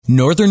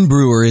Northern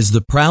Brewer is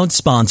the proud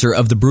sponsor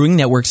of the Brewing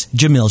Network's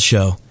Jamil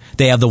Show.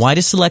 They have the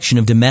widest selection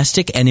of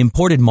domestic and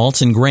imported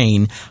malts and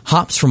grain,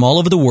 hops from all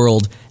over the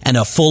world, and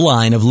a full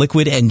line of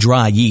liquid and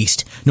dry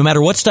yeast. No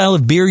matter what style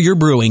of beer you're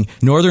brewing,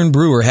 Northern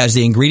Brewer has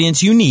the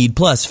ingredients you need,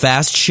 plus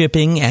fast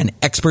shipping and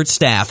expert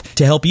staff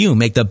to help you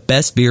make the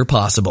best beer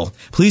possible.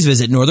 Please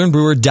visit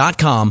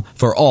northernbrewer.com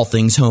for all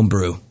things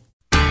homebrew.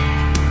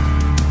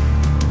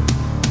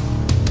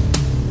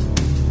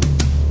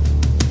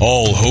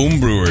 All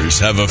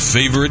homebrewers have a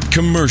favorite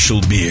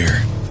commercial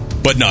beer,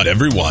 but not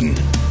everyone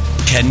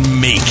can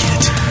make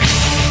it.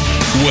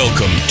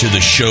 Welcome to the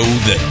show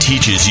that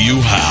teaches you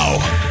how,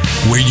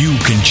 where you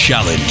can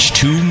challenge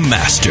two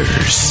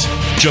masters,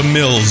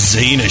 Jamil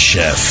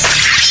Zainashev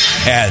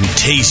and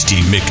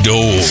Tasty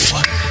McDole.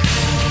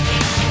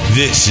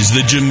 This is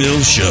the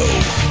Jamil Show.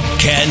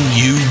 Can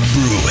you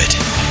brew it?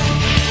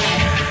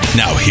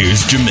 Now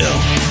here's Jamil.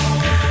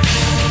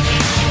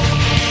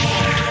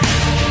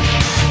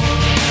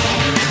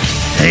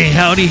 Hey,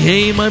 howdy,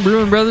 hey, my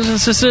brewing brothers and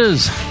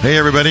sisters. Hey,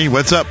 everybody,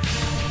 what's up?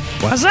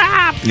 What's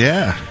up?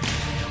 Yeah.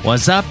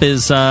 What's up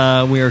is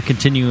we are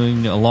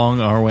continuing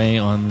along our way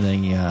on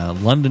the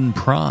London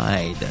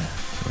Pride.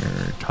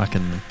 We're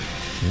talking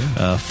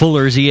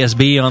Fuller's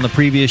ESB on the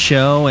previous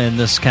show, and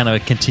this kind of a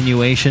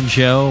continuation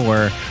show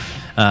where,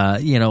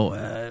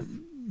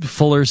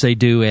 Fuller's, they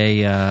do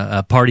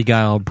a Party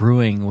Gyle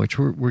brewing, which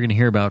we're going to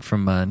hear about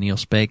from Neil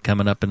Spake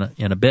coming up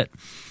in a bit,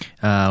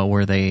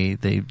 where they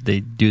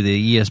do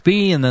the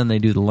ESB and then they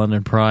do the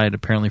London Pride,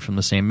 apparently from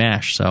the same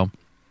mash. So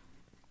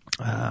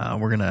we're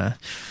going to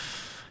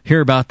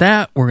hear about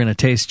that. We're going to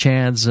taste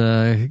Chad's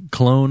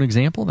cologne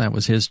example. That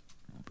was his,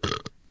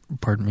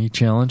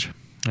 challenge.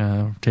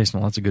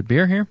 Tasting lots of good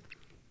beer here.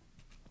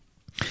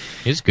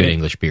 It's good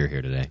English beer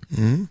here today.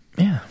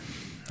 Mm-hmm. Yeah.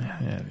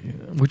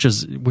 Which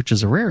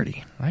is a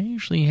rarity. I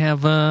usually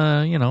have there's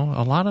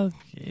a lot of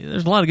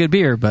good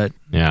beer, but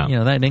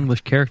that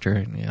English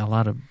character, a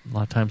lot of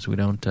times we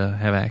don't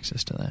have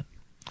access to that.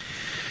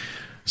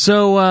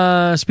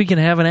 So speaking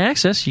of having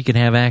access, you can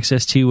have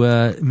access to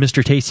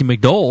Mr. Tasty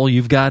McDole.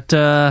 You've got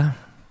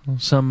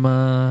some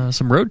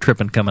road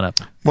tripping coming up.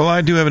 Well,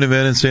 I do have an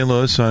event in St.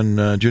 Louis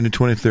on June the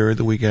 23rd,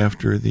 the week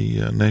after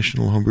the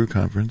National Homebrew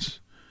Conference.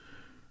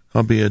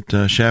 I'll be at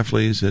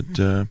Schlafly's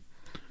at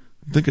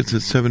I think it's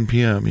at 7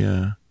 p.m.,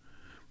 yeah.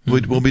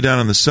 Mm-hmm. We'll be down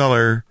in the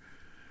cellar.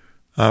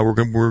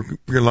 We're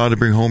allowed to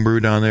bring homebrew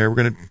down there. We're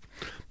going to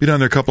be down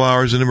there a couple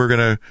hours, and then we're going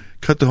to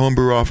cut the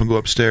homebrew off and go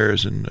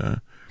upstairs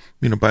and,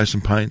 buy some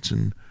pints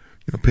and,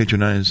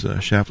 patronize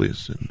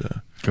Schlafly's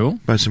and cool.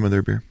 Buy some of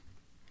their beer.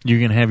 You're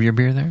going to have your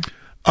beer there?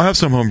 I'll have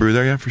some homebrew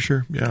there, yeah, for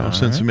sure. Yeah, I'll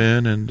send some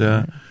in, and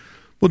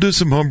we'll do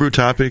some homebrew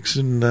topics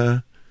and,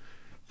 a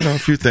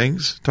few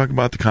things. Talk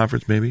about the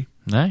conference, maybe.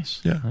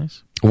 Nice. Yeah.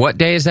 Nice. What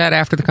day is that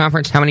after the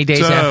conference? How many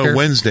days after?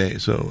 Wednesday.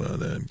 So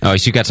so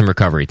you got some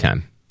recovery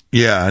time.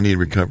 Yeah, I need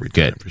recovery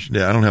time. Good. For sure.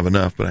 Yeah, I don't have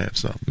enough, but I have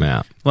some.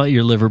 Yeah. Let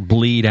your liver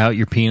bleed out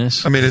your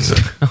penis. I mean, it's...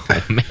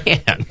 oh,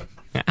 man.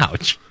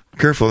 Ouch.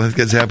 Careful,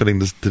 that's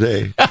happening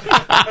today.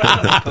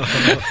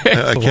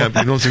 I can't.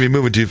 You don't see me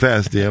moving too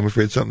fast. Yeah, I'm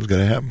afraid something's going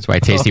to happen. That's why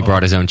Tasty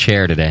brought his own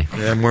chair today.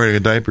 Yeah, I'm wearing a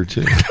diaper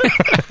too. No,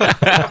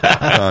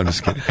 I'm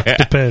just kidding.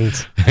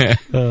 Depends.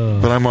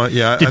 But I'm on.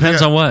 Yeah,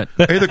 depends on what.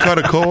 I either caught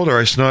a cold or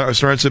I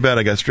snored so bad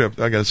I got stripped.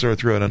 I got a sore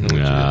throat. I don't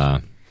know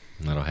what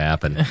that'll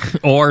happen.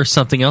 Or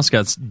something else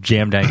got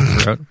jammed down your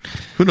throat.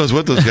 Who knows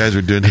what those guys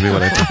were doing to me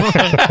when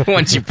I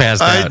once you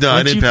passed out.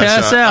 I didn't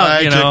pass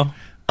out.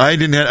 I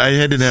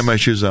didn't have my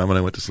shoes on when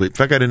I went to sleep. In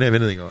fact, I didn't have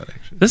anything on,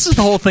 actually. This is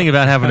the whole thing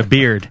about having a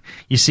beard.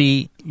 You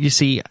see,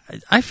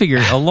 I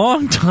figured a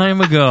long time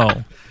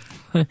ago,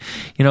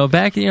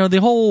 back, the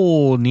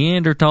whole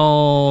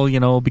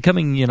Neanderthal,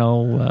 becoming,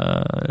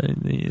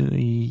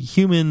 the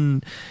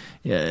human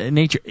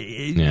nature.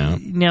 Yeah.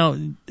 Now,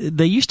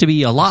 they used to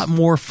be a lot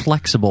more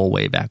flexible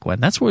way back when.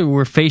 That's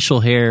where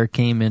facial hair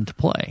came into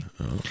play.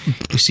 Oh.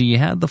 You see, you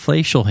had the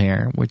facial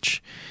hair,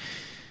 which...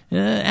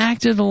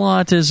 acted a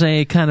lot as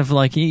a kind of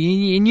like,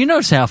 and you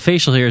notice how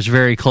facial hair is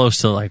very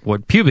close to like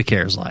what pubic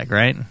hair is like,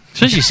 right?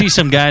 Especially you see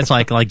some guys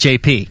like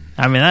JP.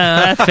 I mean,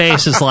 that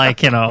face is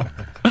like,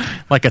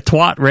 like a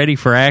twat ready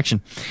for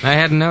action. I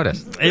hadn't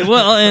noticed. I don't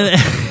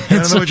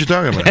know what you're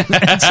talking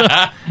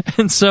about.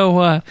 and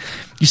so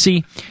you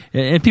see,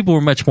 and people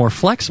were much more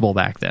flexible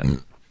back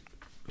then,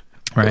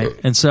 right?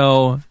 And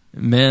so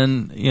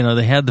men,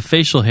 they had the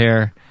facial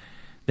hair,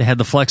 they had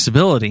the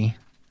flexibility.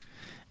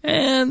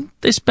 And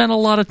they spent a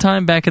lot of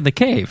time back in the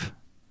cave,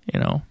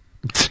 All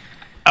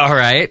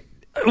right.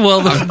 Well,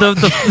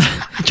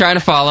 the trying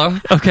to follow.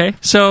 Okay,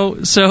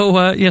 so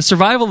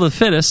survival of the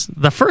fittest.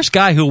 The first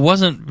guy who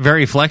wasn't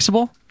very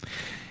flexible,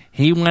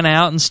 he went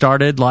out and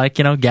started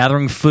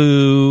gathering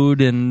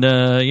food and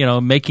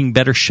making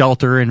better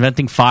shelter,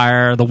 inventing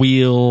fire, the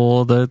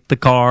wheel, the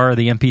car,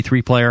 the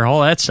MP3 player,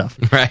 all that stuff.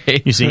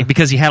 Right. You see,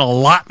 because he had a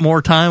lot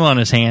more time on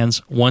his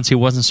hands once he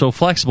wasn't so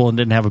flexible and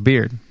didn't have a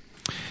beard.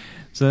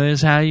 So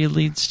that's how you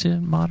leads to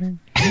modern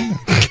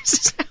This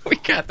is how we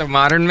got the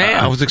modern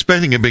man. I was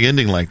expecting a big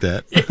ending like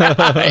that.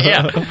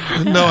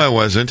 Yeah. No, I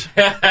wasn't.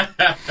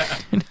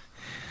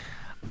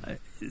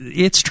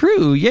 It's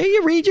true. Yeah,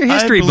 you read your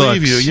history books. I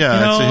believe you.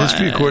 Yeah, it's a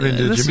history according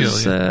to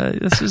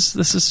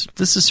Jamil.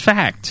 This is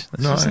fact.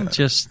 This isn't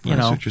just, I see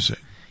what you're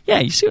saying. Yeah,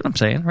 you see what I'm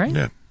saying, right?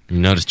 Yeah. You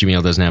notice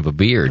Jamil doesn't have a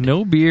beard.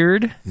 No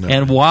beard. No.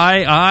 And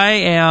why I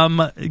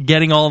am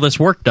getting all this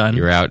work done.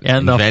 You're out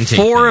and the inventing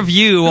four things. of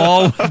you,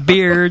 all with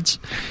beards,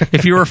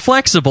 if you were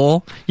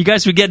flexible, you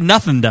guys would get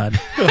nothing done.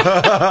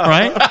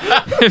 Right?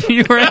 If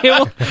you were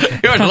able...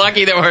 You're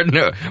lucky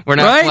that we're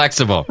not Right?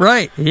 flexible.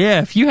 Right.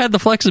 Yeah, if you had the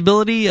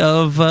flexibility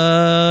of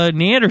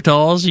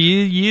Neanderthals,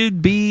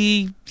 you'd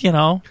be,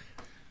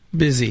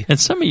 Busy. and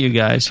some of you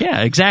guys,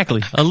 yeah,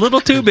 exactly, a little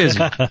too busy.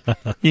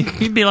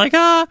 You'd be like,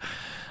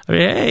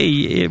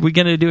 hey, are we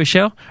going to do a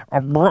show?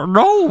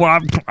 No,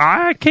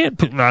 I can't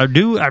do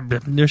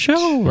the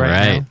show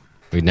right now.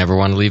 We'd never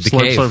want to leave the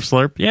Slurp, cave.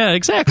 slurp, slurp. Yeah,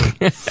 exactly.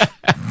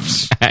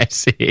 I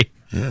see.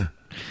 Yeah.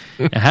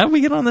 How did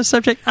we get on this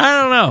subject?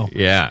 I don't know.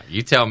 Yeah,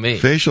 you tell me.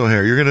 Facial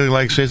hair. You're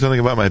going to say something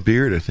about my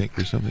beard, I think,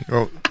 or something.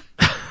 Oh,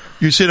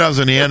 you said I was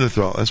a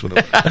Neanderthal. That's what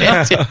it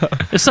was.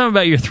 There's something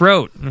about your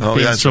throat being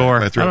that's sore.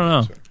 right. My throat. I don't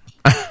know.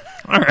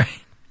 All right.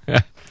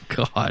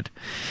 God.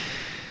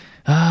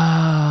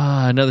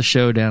 Another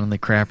show down in the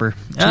crapper.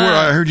 So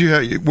I heard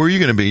where are you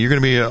going to be? You're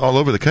going to be all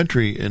over the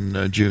country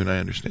in June, I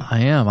understand.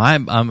 I am.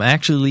 I'm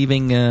actually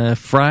leaving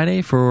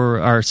Saturday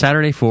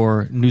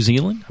for New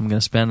Zealand. I'm going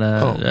to spend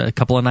a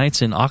couple of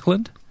nights in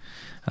Auckland,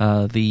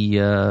 the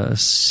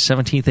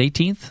 17th,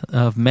 18th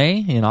of May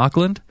in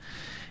Auckland,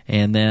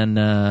 and then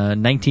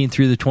 19th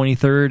through the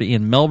 23rd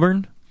in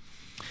Melbourne.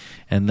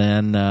 And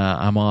then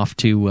I'm off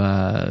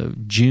to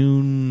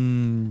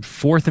June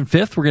 4th and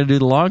 5th. We're going to do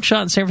the long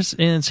shot in San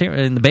Francisco,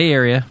 in the Bay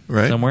Area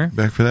somewhere.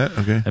 Back for that?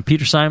 Okay.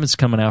 Peter Simon's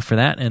coming out for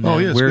that. And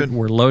then good.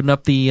 we're loading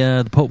up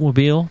the Pope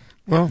Mobile.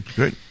 Well,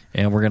 great.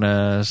 And we're going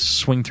to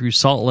swing through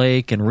Salt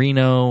Lake and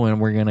Reno, and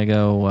we're going to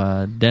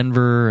go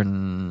Denver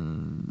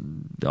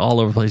and all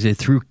over the place,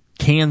 through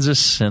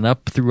Kansas and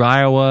up through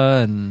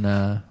Iowa and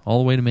all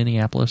the way to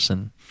Minneapolis.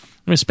 And I'm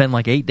going to spend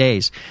like 8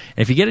 days.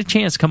 And if you get a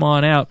chance, come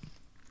on out.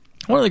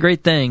 One of the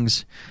great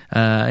things,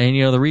 and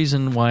the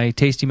reason why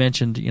Tasty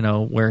mentioned,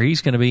 where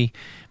he's going to be,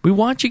 we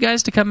want you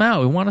guys to come out.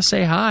 We want to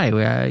say hi.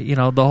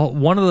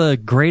 One of the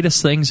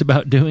greatest things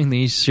about doing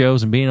these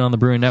shows and being on the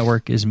Brewing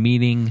Network is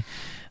meeting,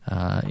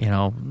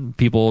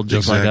 people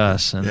just like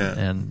us,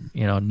 and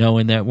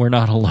knowing that we're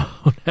not alone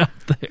out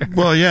there.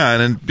 Well,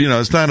 yeah, and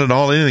it's not at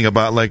all anything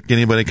about like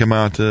anybody come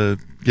out to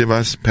give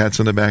us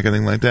pats on the back or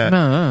anything like that.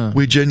 No.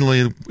 We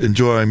genuinely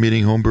enjoy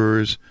meeting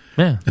homebrewers.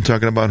 Yeah. And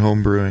talking about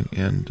home brewing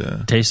and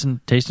tasting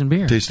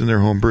beer, tasting their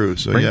home brew.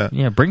 So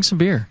bring some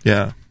beer.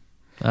 Yeah.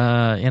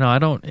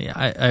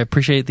 I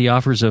appreciate the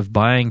offers of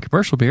buying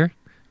commercial beer.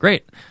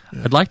 Great.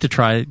 Yeah. I'd like to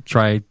try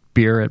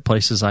beer at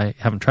places I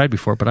haven't tried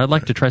before, but I'd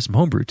like to try some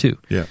homebrew too.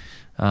 Yeah.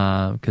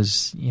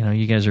 Because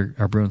you guys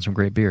are brewing some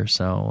great beer,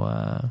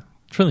 so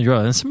it's really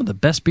enjoyable. And some of the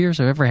best beers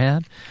I've ever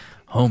had.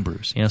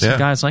 Homebrews. Some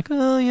guys like,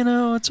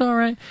 it's all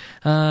right.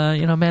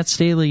 Matt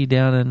Staley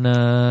down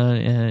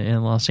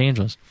in Los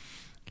Angeles.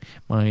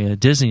 My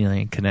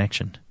Disneyland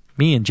connection.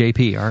 Me and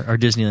JP, our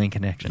Disneyland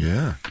connection.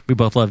 Yeah. We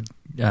both love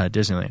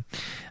Disneyland.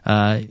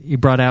 He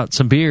brought out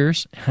some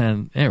beers,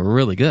 and they were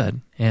really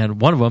good.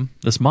 And one of them,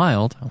 this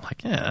mild, I'm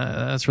like,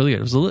 yeah, that's really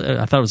good.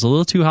 I thought it was a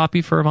little too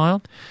hoppy for a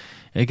mild.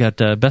 It got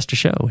Best of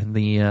Show in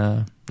the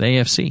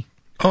AFC.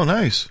 Oh,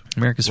 nice.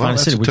 America's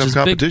Finest City, which is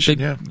competition.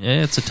 Big,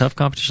 yeah, it's a tough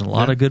competition. A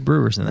lot of good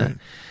brewers in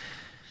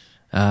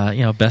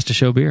that. Best of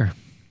Show beer.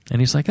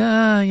 And he's like,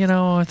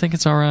 I think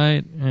it's all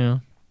right.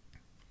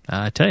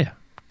 I tell you,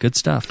 good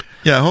stuff.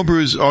 Yeah,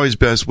 homebrew is always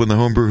best when the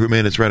homebrew who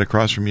made it's right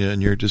across from you,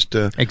 and you're just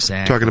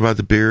talking about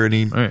the beer, and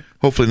he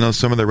hopefully knows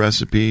some of the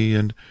recipe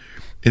and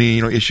any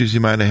issues you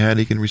might have had.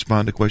 He can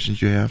respond to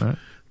questions you have. Right.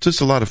 It's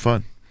just a lot of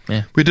fun.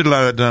 Yeah, we did a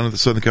lot of that down at the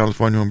Southern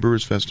California Home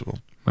Brewers Festival.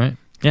 Right.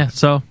 Yeah.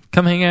 So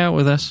come hang out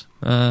with us.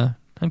 Doesn't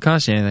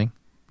cost you anything.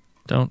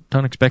 Don't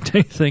expect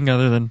anything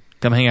other than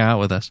come hang out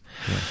with us.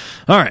 Yeah.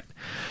 All right.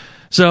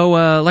 So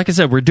like I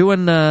said, we're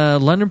doing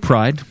London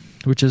Pride,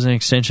 which is an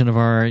extension of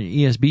our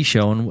ESB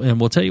show, and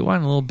we'll tell you why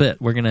in a little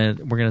bit. We're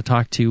gonna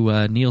talk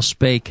to Neil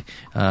Spake,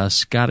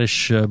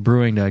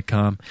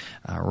 ScottishBrewing.com,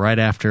 right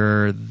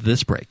after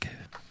this break.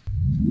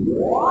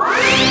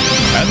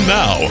 And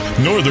now,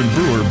 Northern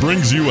Brewer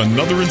brings you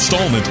another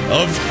installment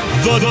of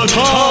The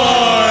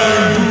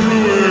Time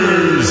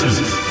Brewers.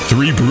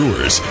 3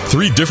 brewers,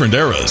 3 different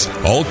eras,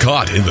 all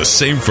caught in the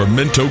same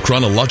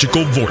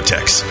fermento-chronological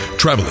vortex,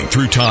 traveling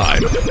through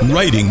time,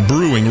 righting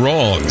brewing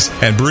wrongs,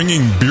 and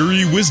bringing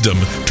beery wisdom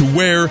to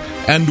where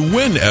and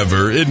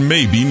whenever it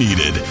may be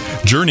needed.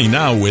 Journey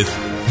now with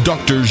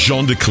Dr.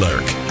 Jean de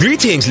Klerk.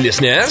 Greetings,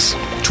 listeners.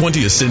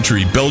 20th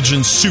century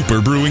Belgian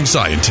super brewing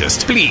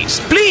scientist.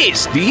 Please,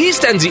 the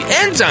yeast and the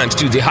enzymes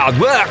do the hard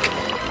work.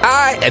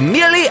 I am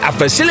merely a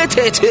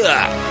facilitator.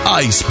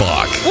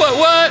 Icebach.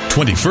 What?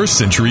 21st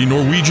century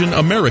Norwegian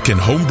American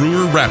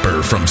homebrewer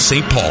rapper from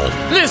St. Paul.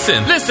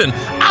 Listen,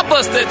 I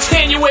bust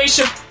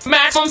attenuation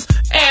maxims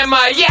and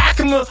my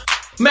Yakima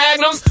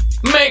magnums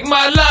make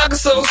my lager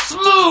so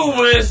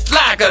smooth it's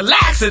like a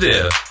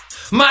laxative.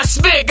 My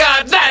spit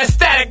got that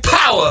static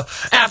power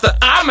after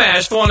I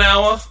mash for an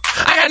hour.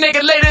 I got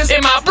naked ladies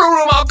in my brew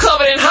room all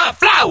covered in hot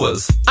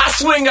flowers. I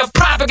swing a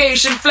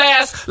propagation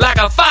flask like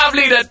a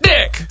 5-liter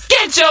dick.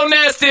 Get your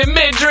nasty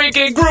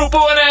mid-drinking group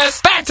on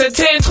ass back to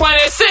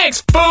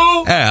 1026,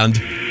 boo!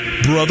 And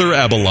Brother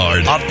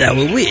Abelard. Art thou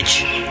a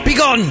witch?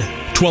 Begone!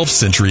 12th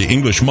century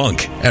English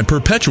monk and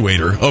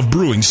perpetuator of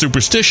brewing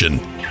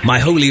superstition. My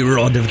holy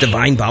rod of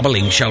divine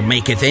babbling shall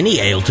maketh any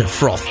ale to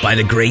froth by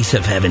the grace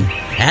of heaven,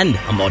 and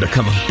a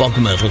modicum of bog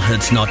myrtle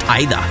hurts not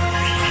either.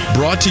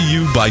 Brought to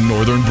you by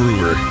Northern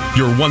Brewer,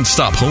 your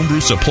one-stop homebrew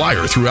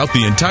supplier throughout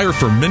the entire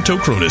fermento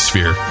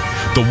chronosphere.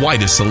 The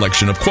widest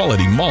selection of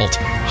quality malt,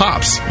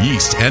 hops,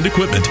 yeast, and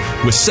equipment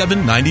with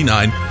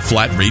 $7.99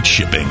 flat rate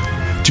shipping.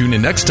 Tune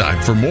in next time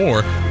for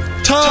more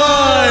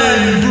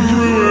Time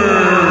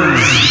Brewers!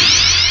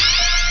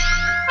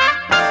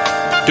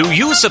 Do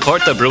you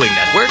support the Brewing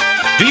Network?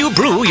 Do you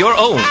brew your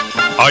own?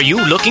 Are you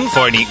looking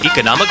for an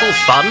economical,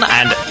 fun,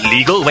 and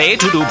legal way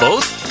to do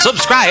both?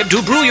 Subscribe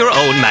to Brew Your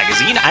Own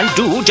magazine and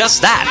do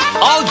just that.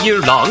 All year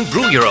long,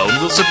 Brew Your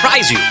Own will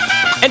surprise you,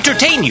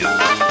 entertain you,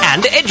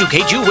 and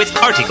educate you with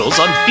articles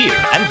on beer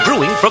and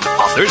brewing from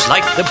authors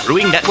like the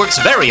Brewing Network's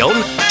very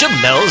own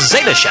Jamil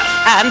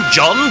and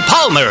John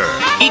Palmer.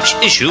 Each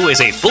issue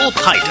is a full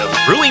pint of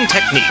brewing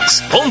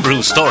techniques,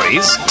 homebrew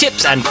stories,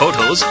 tips and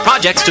photos,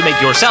 projects to make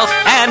yourself,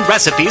 and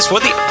recipes for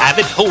the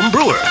avid home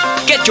brewer.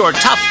 Get your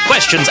tough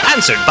questions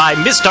answered by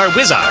Mr.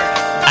 Wizard,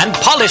 and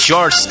polish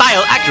your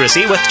style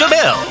accuracy with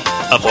Jamil.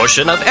 A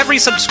portion of every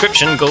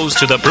subscription goes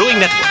to the Brewing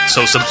Network,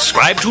 so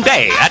subscribe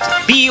today at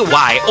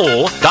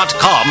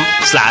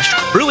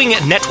byo.com/Brewing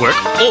Network,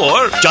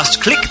 or just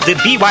click the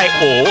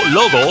BYO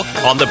logo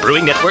on the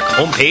Brewing Network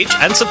homepage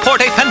and support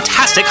a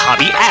fantastic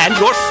hobby and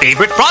your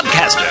favorite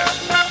broadcaster.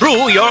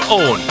 Brew Your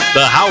Own,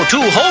 the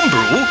how-to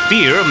homebrew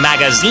beer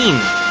magazine.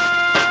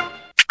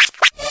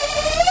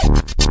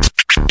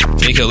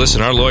 Nico,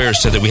 listen, our lawyers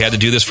said that we had to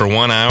do this for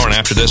 1 hour, and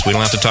after this, we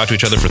don't have to talk to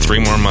each other for 3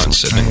 more months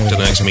to the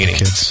next meeting.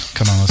 Kids,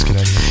 come on, let's get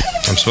out of here.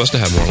 I'm supposed to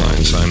have more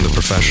lines. I'm the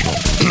professional.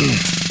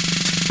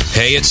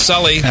 Hey, it's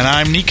Sully. And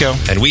I'm Nico.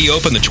 And we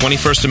opened the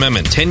 21st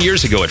Amendment 10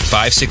 years ago at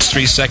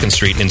 563 2nd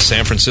Street in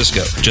San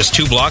Francisco, just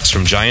 2 blocks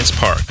from Giants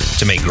Park,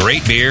 to make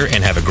great beer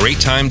and have a great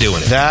time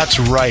doing it. That's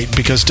right,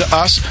 because to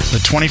us, the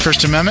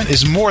 21st Amendment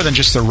is more than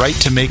just the right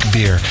to make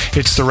beer.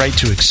 It's the right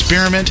to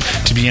experiment,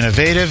 to be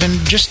innovative,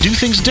 and just do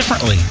things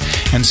differently.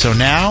 And so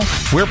now,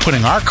 we're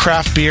putting our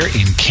craft beer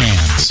in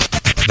cans.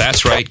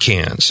 That's right,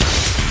 cans.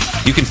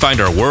 You can find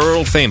our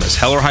world-famous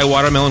Hell or High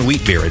Watermelon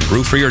Wheat Beer and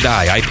Brew for Your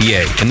Die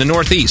IPA in the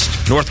Northeast,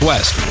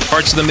 Northwest,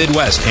 parts of the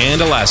Midwest,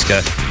 and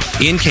Alaska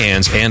in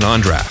cans and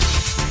on draft.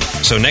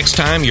 So next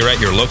time you're at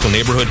your local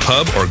neighborhood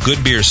pub or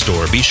good beer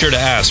store, be sure to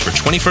ask for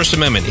 21st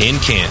Amendment in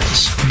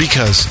cans.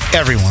 Because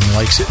everyone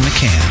likes it in a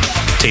can.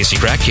 Tasty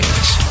crack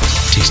cans.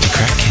 Tasty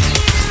crack can.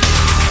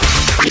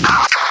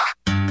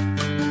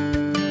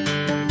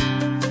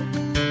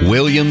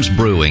 Williams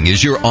Brewing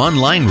is your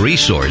online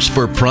resource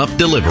for prompt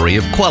delivery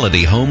of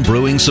quality home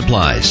brewing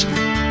supplies.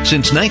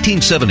 Since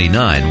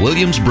 1979,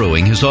 Williams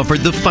Brewing has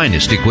offered the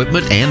finest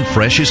equipment and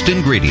freshest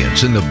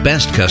ingredients and the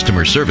best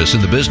customer service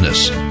in the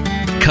business.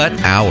 Cut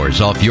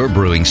hours off your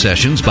brewing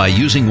sessions by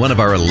using one of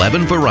our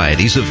 11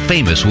 varieties of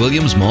famous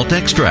Williams malt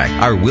extract.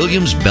 Our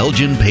Williams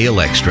Belgian Pale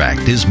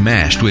Extract is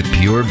mashed with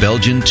pure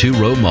Belgian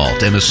 2-row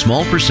malt and a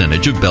small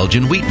percentage of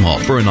Belgian wheat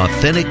malt for an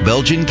authentic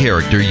Belgian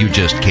character you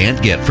just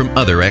can't get from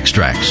other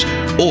extracts.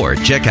 Or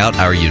check out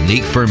our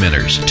unique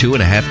fermenters,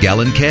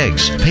 2.5-gallon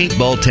kegs,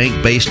 paintball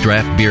tank-based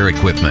draft beer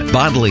equipment,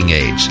 bottling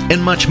aids,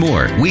 and much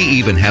more. We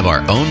even have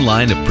our own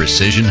line of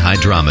precision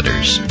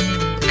hydrometers.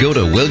 Go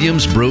to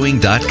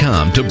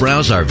williamsbrewing.com to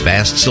browse our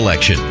vast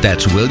selection.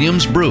 That's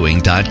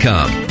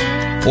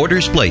williamsbrewing.com.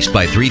 Orders placed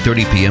by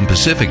 3:30 p.m.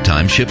 Pacific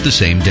Time ship the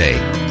same day.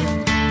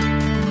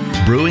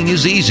 Brewing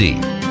is easy.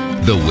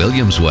 The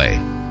Williams way.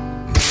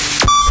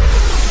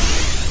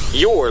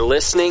 You're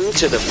listening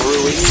to the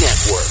Brewing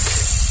Network.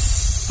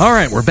 All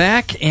right, we're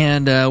back,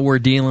 and we're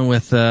dealing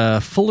with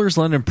Fuller's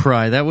London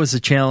Pride. That was a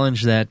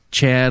challenge that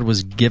Chad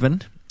was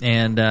given,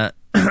 and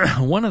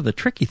one of the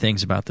tricky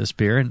things about this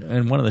beer,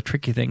 and one of the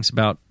tricky things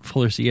about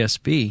Fuller's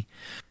ESB,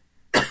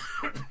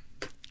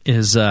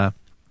 is that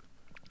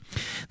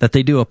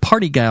they do a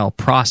Party Gyle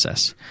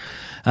process.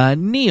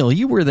 Neil,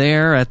 you were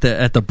there at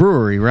the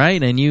brewery,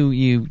 right? And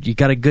you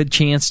got a good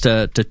chance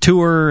to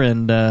tour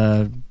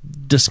and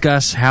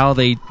discuss how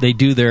they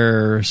do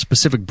their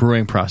specific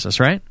brewing process,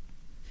 right?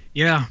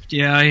 Yeah.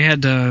 I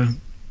had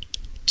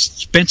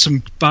spent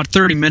about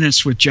 30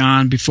 minutes with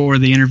John before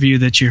the interview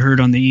that you heard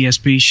on the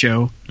ESB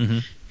show,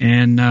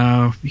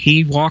 and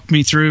he walked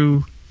me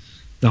through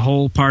the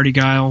whole Party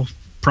Gyle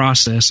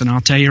process. And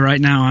I'll tell you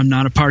right now, I'm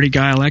not a Party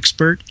Gyle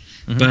expert,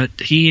 but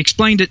he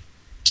explained it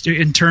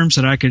in terms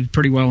that I could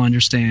pretty well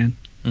understand.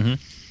 Mm-hmm.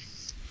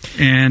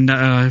 And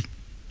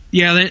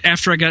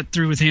after I got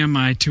through with him,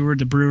 I toured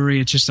the brewery.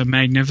 It's just a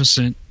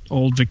magnificent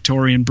old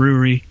Victorian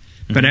brewery.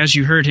 Mm-hmm. But as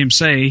you heard him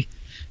say,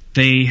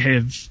 they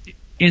have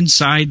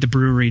inside the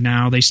brewery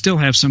now, they still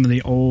have some of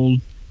the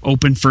old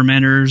open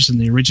fermenters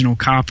and the original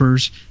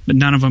coppers, but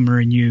none of them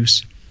are in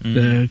use.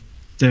 Mm-hmm.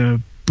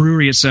 The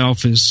brewery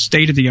itself is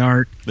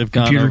state-of-the-art, They've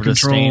gone computer over to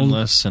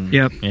controlled, stainless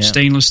and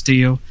stainless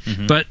steel.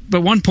 Mm-hmm. But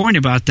one point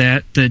about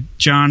that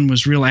John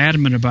was real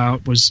adamant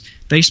about was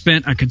they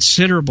spent a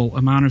considerable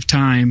amount of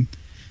time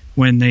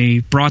when they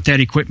brought that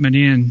equipment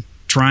in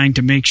trying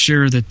to make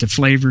sure that the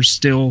flavors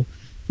still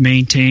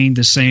maintained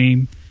the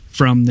same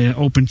from the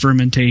open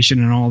fermentation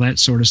and all that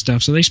sort of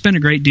stuff. So they spent a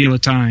great deal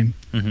of time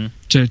mm-hmm.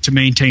 to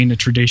maintain the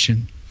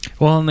tradition.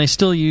 Well, and they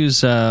still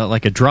use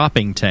like a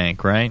dropping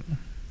tank, right?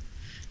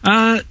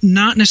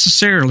 Not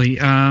necessarily.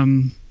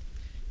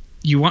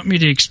 You want me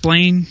to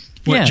explain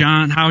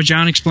how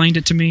John explained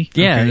it to me?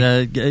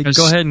 Yeah, okay.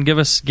 Go ahead and give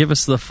us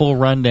the full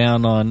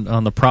rundown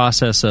on the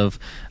process of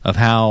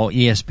how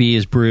ESB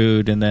is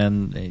brewed, and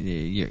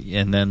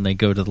then they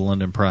go to the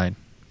London Pride.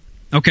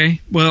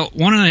 Okay. Well,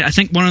 I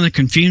think one of the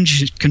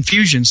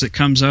confusions that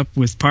comes up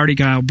with Party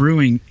Gyle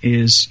Brewing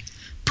is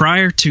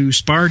prior to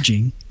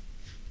sparging,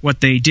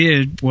 what they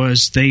did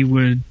was they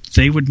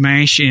would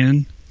mash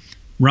in,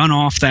 run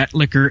off that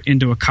liquor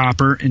into a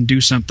copper and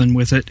do something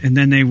with it, and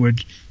then they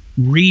would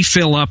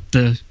refill up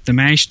the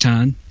mash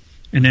tun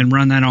and then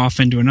run that off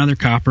into another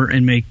copper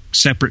and make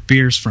separate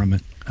beers from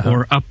it,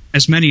 or up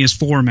as many as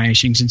 4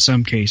 mashings in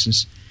some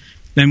cases.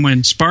 Then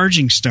when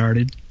sparging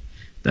started,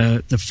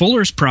 the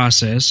fuller's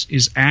process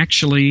is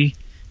actually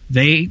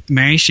they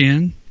mash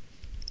in,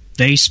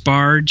 they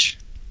sparge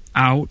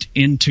out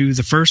into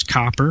the first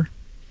copper,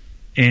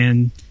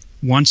 and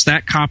once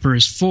that copper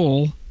is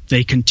full,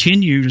 they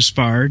continue to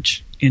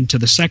sparge into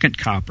the second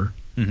copper.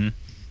 Mm-hmm.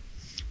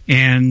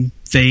 And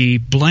they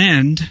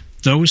blend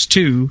those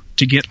two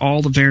to get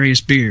all the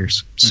various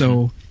beers. Mm-hmm.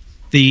 So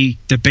the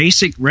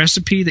basic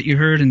recipe that you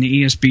heard in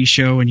the ESB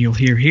show and you'll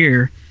hear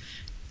here,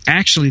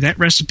 actually that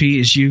recipe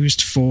is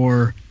used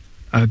for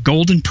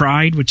Golden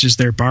Pride, which is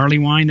their barley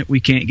wine that we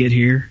can't get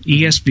here,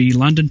 mm-hmm. ESB,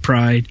 London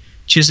Pride,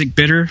 Chiswick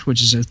Bitter,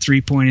 which is a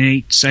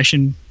 3.8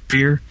 session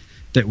beer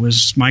that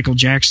was Michael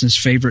Jackson's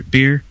favorite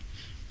beer,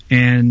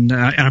 and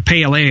a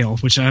pale ale,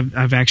 which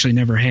I've actually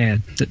never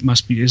had, that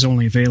is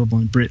only available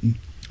in Britain.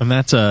 And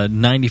that's a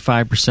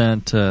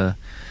 95%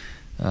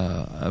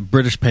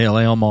 British pale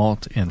ale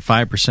malt and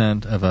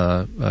 5% of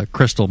a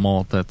crystal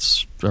malt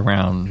that's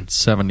around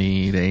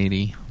 70 to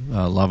 80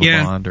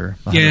 Lovabond or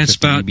 150 it's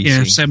about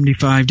EBC.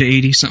 75 to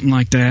 80, something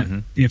like that. Mm-hmm.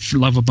 If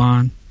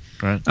Lovabond.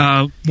 Right.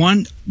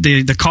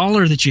 The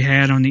caller that you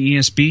had on the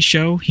ESB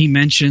show, he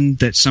mentioned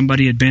that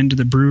somebody had been to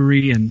the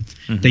brewery and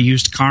mm-hmm. they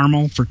used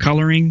caramel for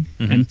coloring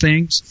mm-hmm. and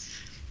things.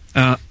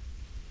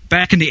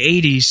 Back in the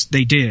 80s,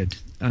 they did.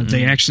 Mm-hmm.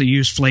 They actually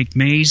used flaked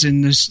maize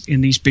in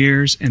these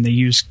beers, and they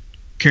used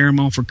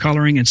caramel for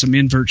coloring and some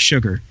invert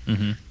sugar.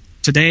 Mm-hmm.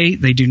 Today,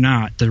 they do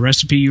not. The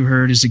recipe you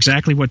heard is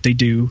exactly what they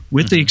do,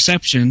 with mm-hmm. the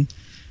exception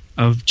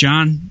of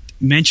John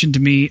mentioned to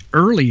me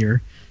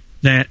earlier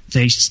that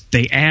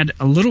they add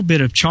a little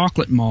bit of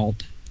chocolate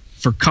malt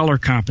for color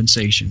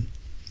compensation.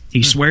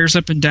 He swears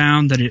up and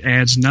down that it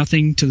adds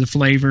nothing to the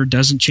flavor,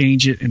 doesn't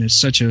change it, and it's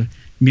such a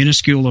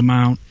minuscule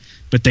amount,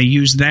 but they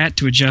use that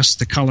to adjust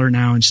the color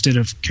now instead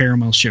of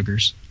caramel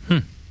sugars.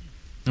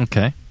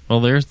 Okay. Well,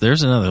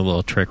 there's another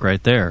little trick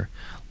right there.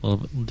 A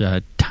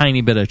little tiny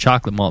bit of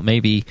chocolate malt,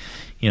 maybe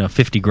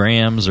 50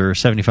 grams or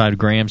 75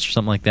 grams or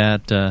something like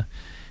that.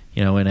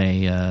 In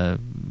a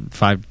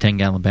 5 to 10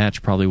 gallon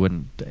batch, probably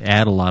wouldn't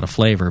add a lot of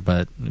flavor,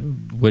 but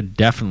would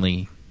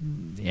definitely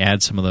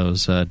add some of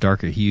those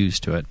darker hues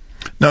to it.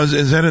 Now,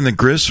 is that in the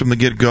grist from the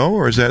get go,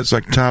 or is that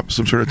like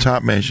some sort of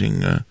top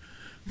mashing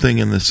thing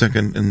in the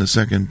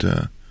second?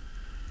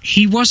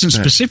 He wasn't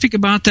specific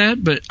about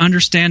that, but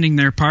understanding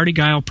their Party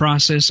Gyle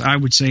process, I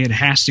would say it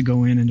has to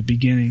go in the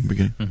beginning.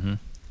 Mm-hmm.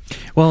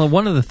 Well,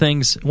 one of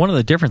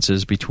the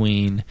differences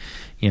between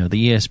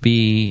the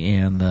ESB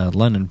and the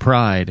London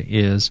Pride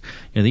is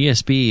the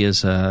ESB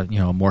is a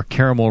more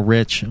caramel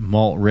rich,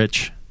 malt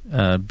rich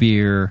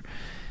beer.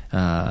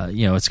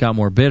 It's got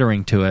more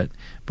bittering to it,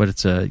 but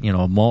it's a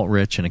malt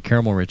rich and a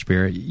caramel rich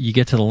beer. You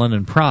get to the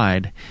London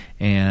Pride,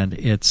 and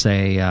it's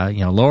a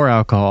lower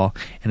alcohol,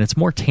 and it's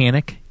more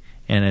tannic,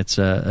 and it's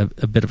a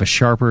bit of a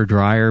sharper,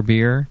 drier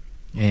beer,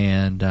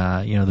 and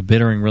the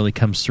bittering really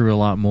comes through a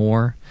lot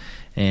more.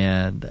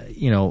 And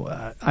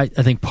I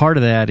think part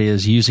of that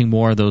is using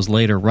more of those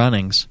later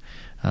runnings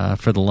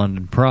for the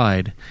London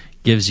Pride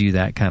gives you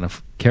that kind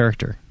of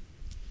character.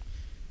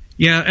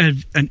 Yeah,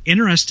 an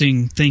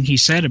interesting thing he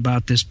said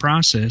about this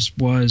process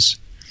was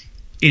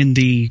in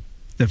the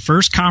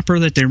first copper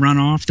that they run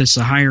off, that's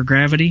the higher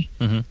gravity,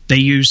 mm-hmm. they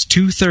use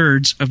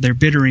 2/3 of their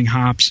bittering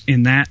hops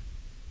in that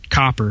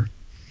copper,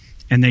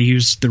 and they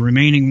use the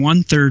remaining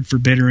 1/3 for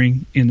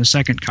bittering in the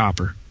second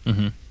copper.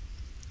 Mm-hmm.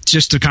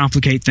 Just to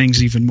complicate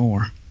things even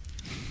more.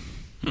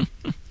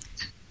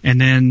 And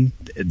then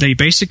they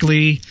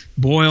basically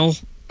boil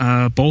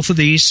both of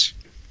these,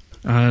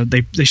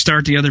 they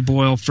start the other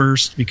boil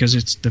first because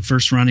it's the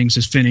first runnings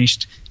is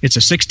finished. It's a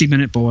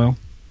 60-minute boil.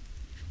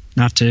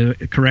 Not to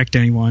correct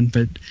anyone,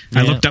 but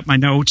I looked up my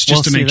notes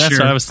just to make sure. That's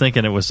what I was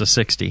thinking. It was a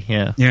 60.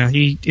 Yeah. Yeah.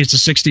 It's a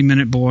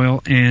 60-minute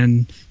boil,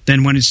 and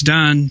then when it's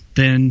done,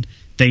 then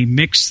they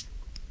mix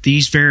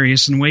these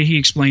various. And the way he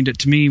explained it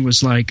to me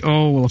was like,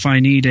 oh, well, if I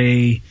need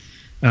a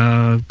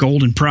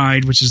Golden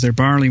Pride, which is their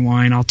barley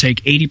wine, I'll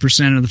take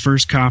 80% of the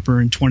first copper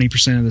and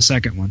 20% of the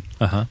second one.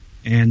 Uh-huh.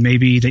 And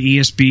maybe the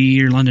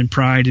ESB or London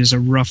Pride is a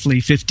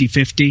roughly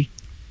 50-50.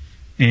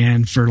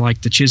 And for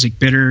like the Chiswick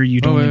Bitter,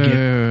 you'd only get...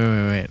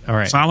 Wait. All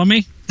right. Follow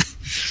me?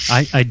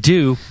 I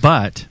do,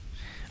 but...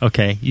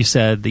 Okay, you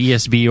said the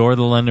ESB or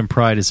the London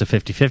Pride is a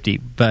 50-50,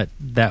 but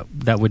that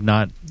wouldn't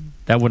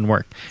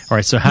work. All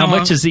right, so how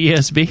much is the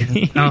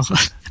ESB?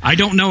 I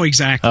don't know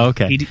exactly. Oh,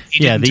 okay. He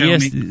didn't tell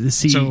me.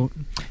 So,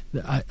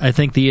 I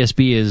think the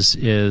ESB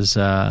is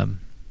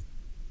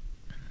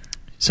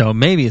so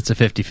maybe it's a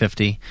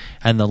 50-50,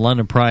 and the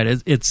London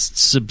Pride it's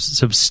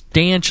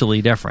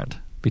substantially different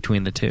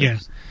between the two.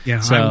 Yeah,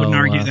 so, I wouldn't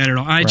argue that at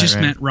all. I just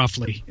meant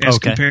roughly as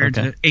compared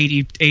to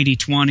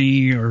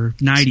 80-20 or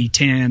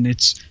 90-10.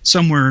 It's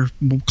somewhere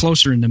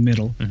closer in the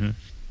middle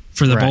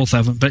for the both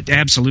of them. But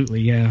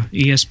absolutely, yeah,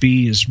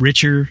 ESB is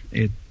richer.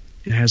 It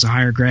has a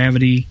higher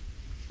gravity.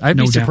 I'd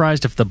be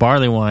surprised if the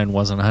barley wine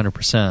wasn't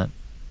 100%.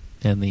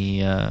 In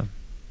the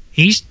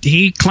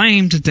he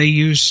claimed that they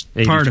use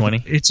 80, part 20?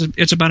 of it.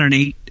 It's about an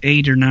 8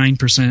 or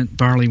 9%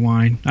 barley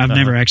wine. I've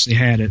never actually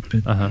had it,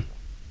 but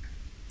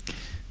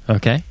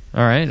okay,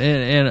 all right.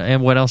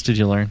 And what else did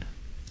you learn?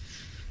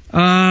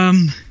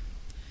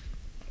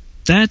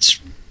 That's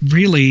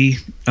really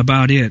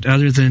about it.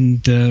 Other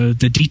than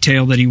the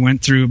detail that he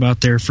went through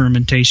about their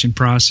fermentation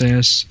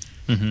process,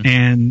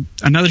 and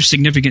another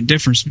significant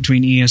difference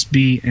between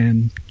ESB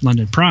and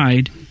London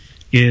Pride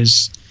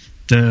is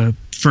the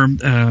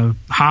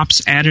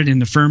hops added in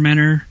the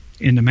fermenter,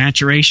 in the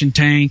maturation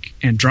tank,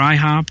 and dry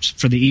hopped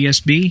for the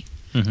ESB.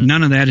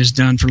 None of that is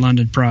done for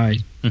London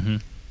Pride.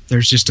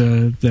 There's just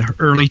the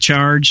early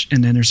charge,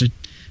 and then there's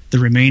the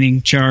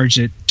remaining charge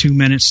at 2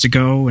 minutes to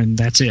go, and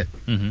that's it.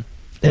 And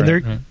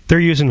they're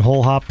using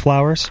whole hop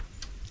flowers?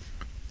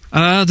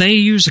 They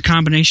use a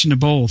combination of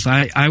both.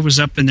 I was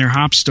up in their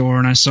hop store,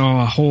 and I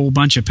saw a whole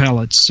bunch of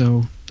pellets,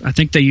 so I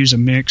think they use a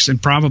mix,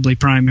 and probably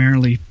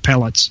primarily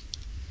pellets,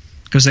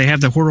 because they have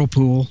the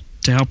whirlpool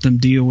to help them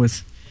deal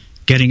with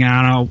getting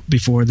out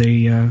before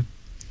they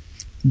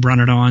run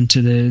it on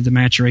to the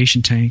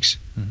maturation tanks.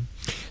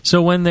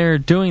 So when they're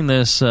doing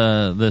this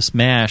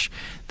mash,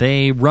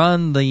 they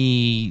run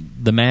the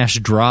mash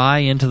dry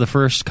into the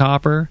first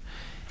copper,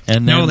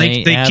 and then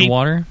they add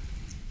water?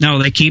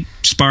 No, they keep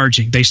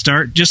sparging. They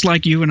start just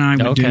like you and I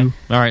would do.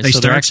 All right, so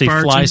they're actually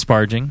fly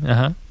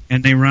sparging.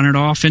 And they run it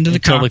off into the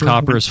copper. Until the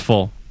copper is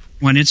full.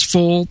 When it's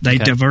full, they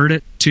divert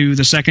it to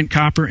the second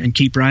copper and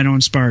keep right on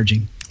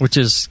sparging. Which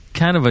is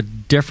kind of a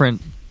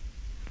different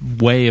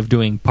way of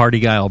doing Party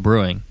Gyle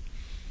brewing.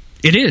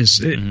 It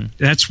is.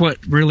 That's what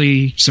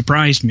really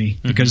surprised me,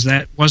 because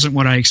that wasn't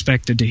what I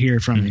expected to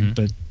hear from him,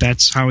 but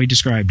that's how he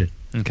described it.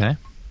 Okay.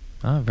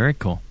 Oh, very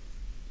cool.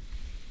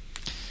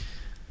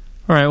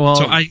 All right, well...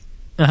 So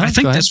I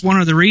think that's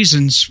one of the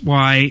reasons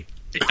why,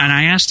 and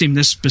I asked him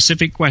this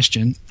specific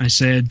question. I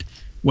said,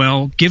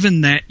 well,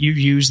 given that you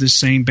use this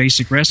same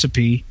basic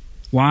recipe,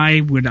 why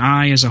would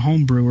I, as a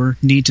home brewer,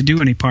 need to do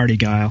any Party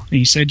Gyle? And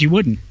he said you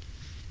wouldn't.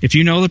 If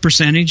you know the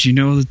percentage, you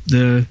know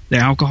the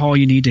alcohol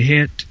you need to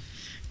hit,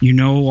 you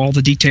know all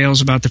the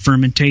details about the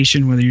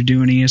fermentation, whether you're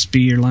doing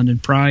ESB or London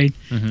Pride,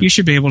 you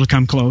should be able to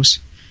come close.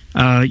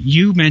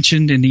 You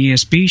mentioned in the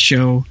ESB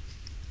show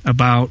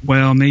about,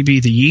 well, maybe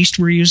the yeast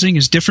we're using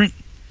is different.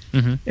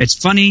 It's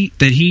funny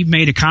that he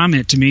made a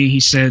comment to me. He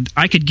said,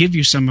 I could give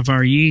you some of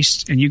our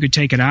yeast and you could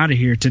take it out of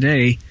here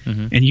today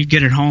and you'd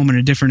get it home in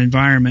a different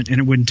environment and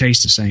it wouldn't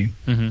taste the same.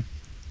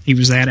 He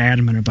was that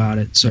adamant about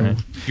it. So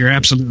you're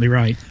absolutely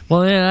right.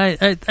 Well, yeah,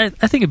 I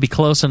think it'd be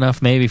close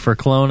enough maybe for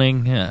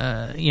cloning,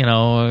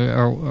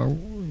 or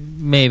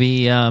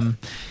maybe,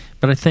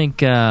 but I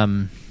think,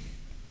 when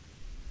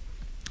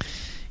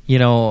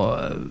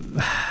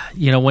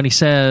he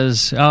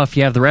says, "Oh, if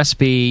you have the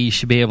recipe, you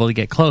should be able to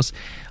get close."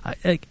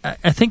 I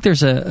think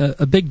there's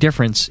a big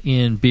difference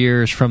in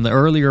beers from the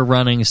earlier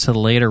runnings to the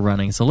later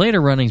runnings. The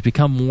later runnings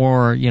become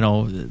more,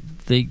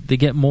 they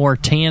get more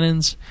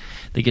tannins.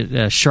 They get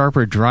a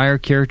sharper, drier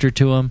character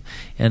to them,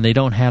 and they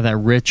don't have that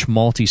rich,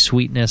 malty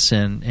sweetness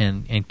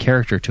and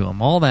character to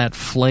them. All that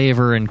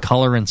flavor and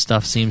color and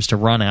stuff seems to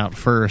run out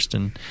first,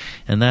 and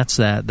that's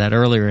that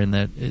earlier, in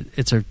that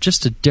it's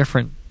just a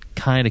different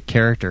kind of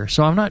character.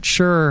 So I'm not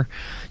sure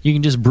you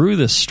can just brew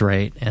this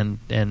straight and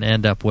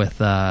end up with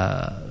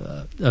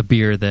a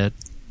beer that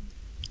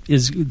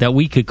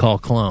we could call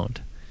cloned.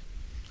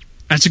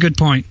 That's a good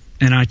point,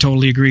 and I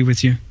totally agree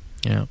with you.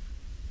 Yeah.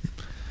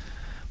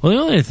 Well, the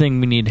only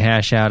thing we need to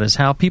hash out is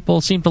how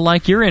people seem to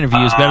like your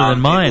interviews better than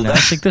mine. I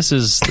think this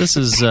is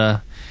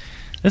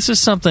This is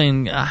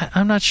something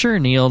I'm not sure,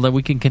 Neil, that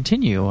we can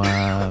continue. You're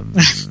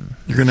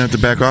going to have to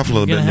back off a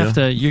little bit,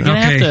 Neil. You're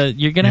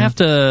going to have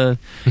to,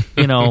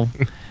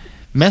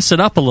 mess it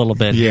up a little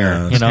bit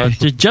here.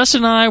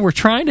 Justin and I were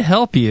trying to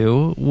help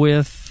you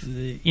with,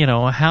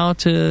 how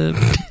to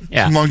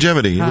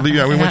longevity. We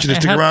want you to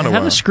stick around a while.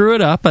 How to screw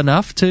it up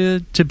enough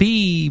to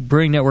be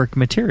Brewing Network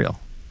material.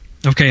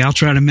 Okay, I'll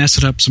try to mess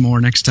it up some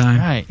more next time.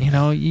 Right,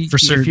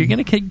 if you're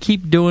going to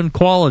keep doing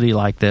quality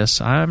like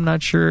this, I'm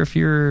not sure if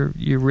you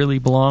really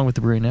belong with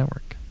the Brewing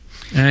Network.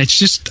 It's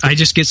just I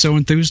just get so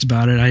enthused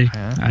about it.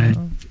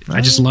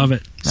 I just love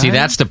it. See,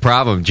 that's the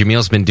problem.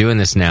 Jamil's been doing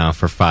this now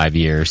for 5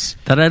 years.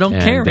 That I don't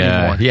care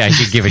anymore. Yeah, I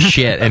should give a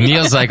shit. And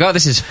Neil's like, "Oh,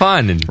 this is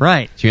fun." And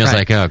Jamil's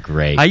like, "Oh,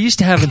 great." I used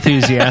to have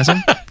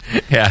enthusiasm.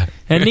 Yeah.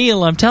 And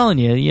Neil, I'm telling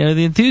you,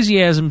 the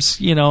enthusiasm's,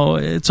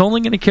 it's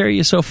only going to carry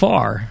you so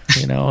far.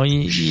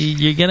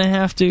 You're going to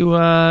have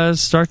to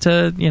start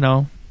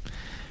to,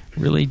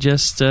 really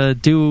just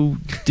do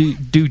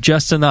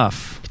just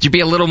enough. Could you be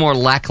a little more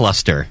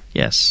lackluster?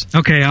 Yes.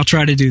 Okay, I'll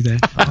try to do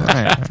that. All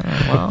right.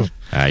 Well,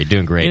 you're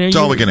doing great. That's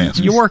all we can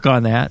ask. You work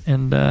on that,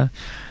 and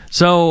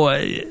so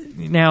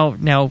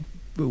now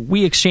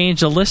we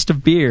exchanged a list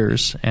of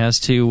beers as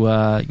to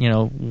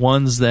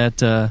ones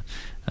that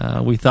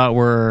we thought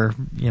were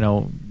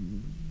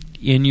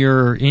in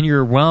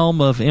your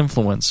realm of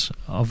influence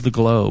of the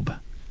globe.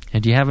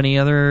 And do you have any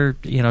other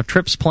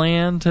trips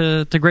planned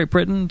to Great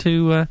Britain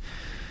to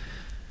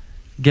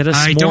get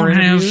us more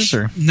interviews?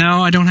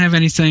 No, I don't have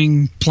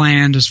anything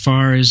planned as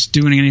far as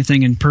doing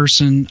anything in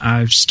person.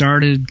 I've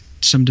started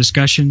some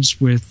discussions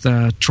with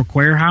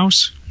Troquaire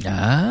House.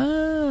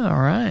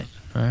 All right.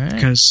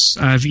 Because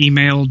I've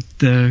emailed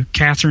the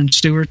Catherine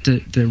Stewart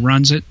that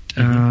runs it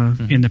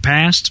in the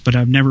past, but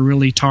I've never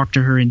really talked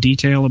to her in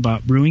detail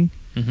about brewing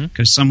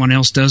because someone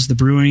else does the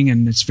brewing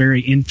and it's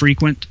very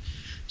infrequent.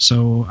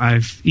 So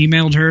I've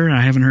emailed her. I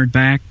haven't heard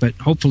back, but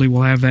hopefully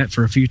we'll have that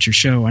for a future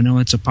show. I know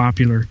it's a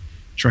popular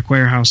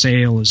Troquaire House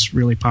Ale is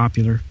really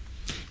popular.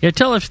 Yeah,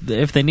 tell if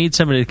they need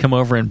somebody to come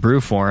over and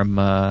brew for them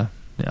on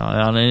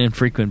an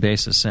infrequent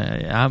basis.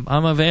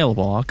 I'm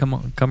available. I'll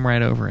come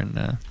right over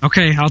and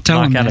okay, I'll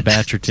tell them knock out that. a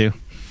batch or two.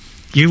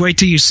 You wait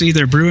till you see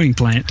their brewing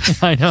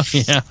plant. I know.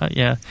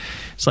 Yeah.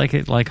 It's like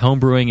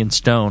homebrewing in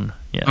stone.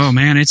 Yes. Oh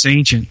man, it's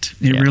ancient.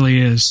 It really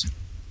is.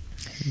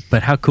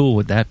 But how cool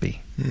would that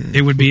be?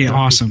 It would be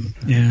awesome.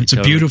 Yeah, it's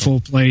a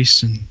beautiful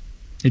place, and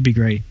it'd be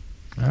great.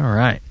 All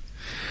right.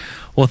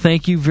 Well,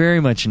 thank you very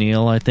much,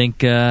 Neil. I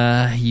think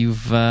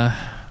you've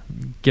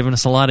given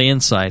us a lot of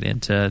insight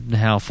into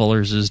how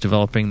Fuller's is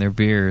developing their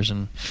beers,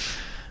 and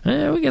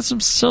we got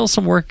still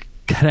some work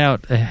cut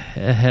out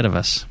ahead of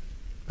us.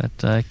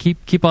 But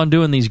keep on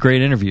doing these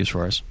great interviews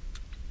for us.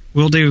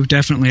 Will do,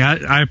 definitely.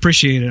 I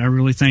appreciate it. I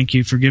really thank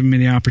you for giving me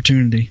the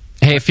opportunity.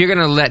 Hey, if you're going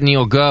to let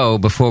Neil go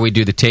before we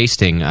do the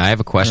tasting, I have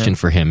a question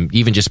for him,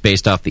 even just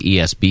based off the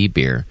ESB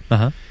beer.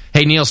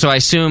 Hey, Neil, so I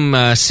assume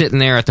sitting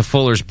there at the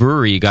Fuller's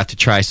Brewery, you got to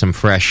try some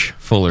fresh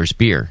Fuller's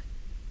beer.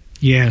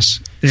 Yes.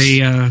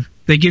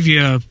 They give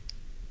you a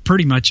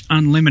pretty much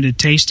unlimited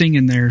tasting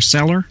in their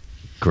cellar.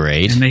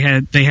 Great.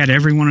 And they had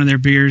every one of their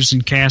beers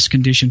in cask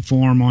condition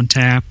form on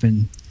tap,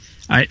 and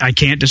I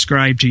can't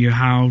describe to you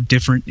how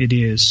different it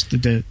is.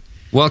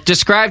 Well,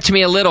 describe to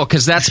me a little,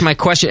 because that's my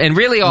question. And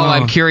really all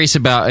I'm curious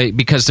about,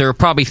 because there are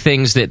probably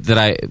things that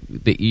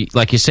you,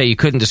 like you say, you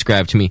couldn't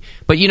describe to me.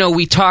 But,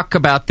 we talk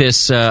about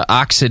this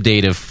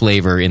oxidative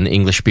flavor in the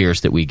English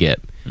beers that we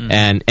get.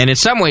 And in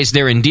some ways,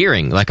 they're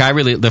endearing. Like,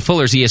 the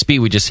Fuller's ESB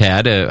we just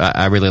had,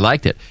 I really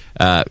liked it.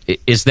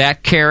 Is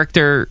that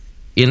character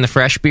in the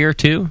fresh beer,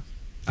 too?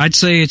 I'd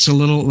say it's a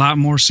lot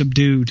more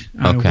subdued.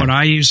 What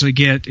I usually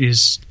get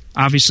is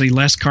obviously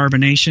less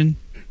carbonation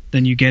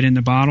than you get in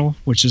the bottle,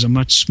 which is a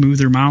much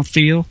smoother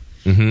mouthfeel.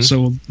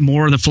 So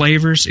more of the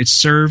flavors. It's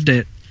served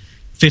at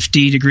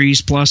 50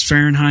 degrees plus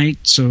Fahrenheit,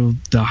 so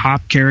the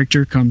hop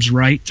character comes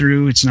right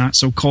through. It's not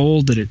so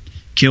cold that it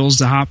kills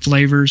the hop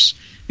flavors.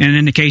 And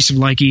in the case of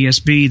like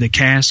ESB, the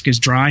cask is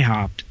dry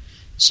hopped,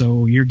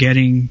 so you're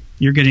getting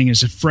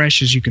as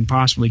fresh as you can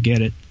possibly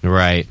get it.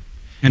 Right.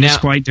 And it's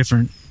quite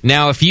different.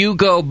 Now, if you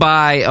go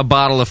buy a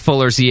bottle of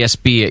Fuller's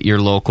ESB at your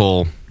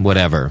local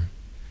whatever,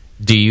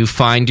 do you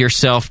find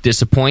yourself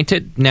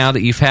disappointed now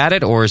that you've had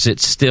it, or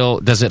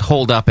does it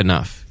hold up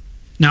enough?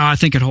 No, I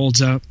think it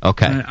holds up.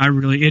 Okay.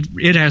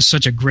 It has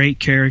such a great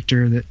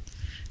character that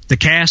the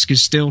cask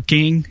is still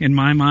king in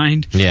my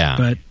mind.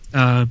 Yeah.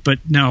 But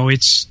no,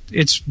 it's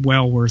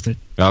well worth it.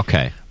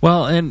 Okay.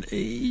 Well, and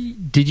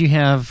did you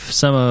have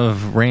some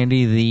of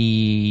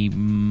Randy, the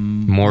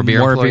More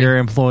Beer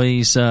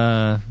employees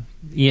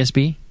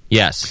ESB?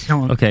 Yes.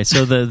 Okay,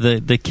 so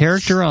the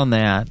character on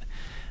that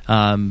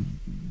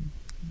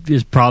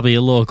is probably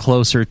a little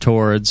closer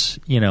towards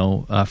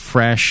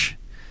fresh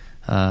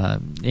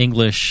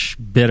English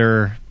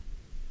bitter,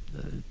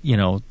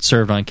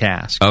 served on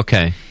cask.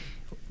 Okay.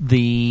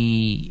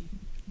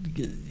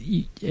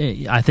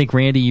 I think,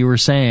 Randy, you were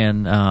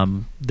saying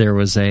there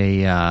was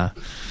a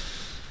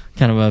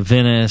kind of a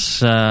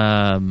Venice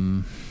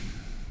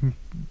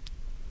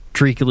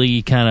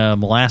treacly kind of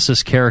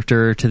molasses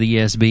character to the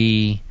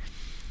ESB.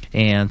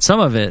 And some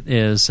of it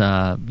is,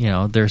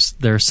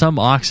 there's some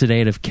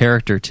oxidative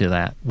character to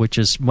that, which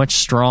is much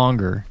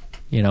stronger.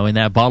 In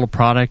that bottled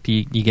product,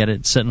 you get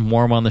it sitting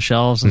warm on the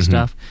shelves and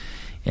stuff,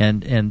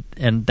 and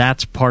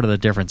that's part of the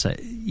difference.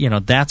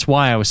 That's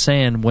why I was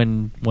saying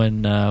when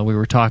we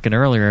were talking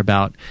earlier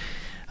about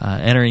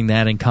entering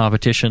that in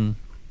competition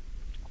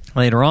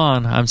later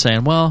on, I'm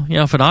saying, well,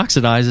 if it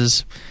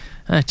oxidizes,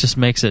 it just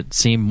makes it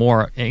seem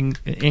more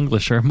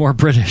English or more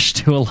British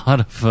to a lot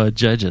of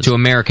judges. To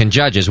American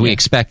judges, we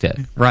expect it.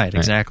 Right,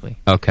 exactly.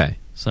 Okay.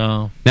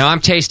 So now I'm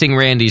tasting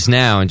Randy's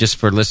now, and just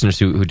for listeners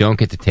who don't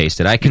get to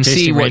taste it, I can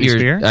see what Randy's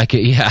beer? I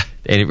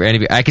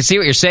can see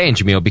what you're saying,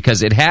 Jamil,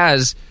 because it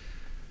has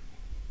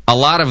a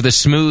lot of the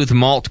smooth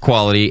malt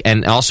quality,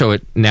 and also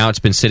now it's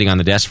been sitting on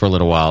the desk for a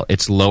little while.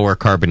 It's lower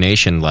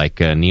carbonation,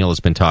 like Neil has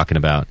been talking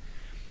about,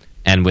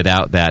 and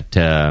without that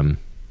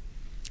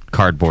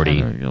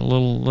cardboardy, a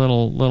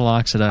little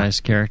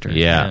oxidized character.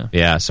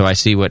 Yeah. So I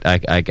see what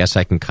I guess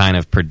I can kind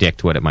of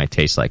predict what it might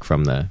taste like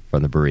from the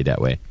brewery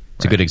that way.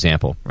 It's a good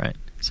example, right?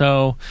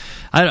 So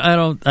I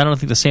don't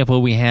think the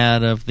sample we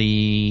had of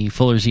the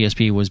Fuller's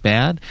ESP was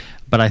bad,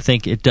 but I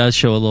think it does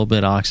show a little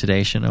bit of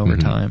oxidation over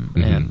time,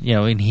 and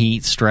in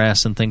heat,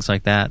 stress, and things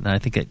like that. And I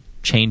think it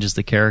changes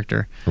the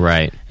character,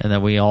 right? And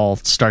that we all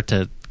start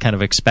to kind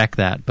of expect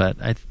that. But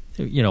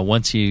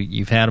once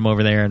you've had them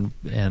over there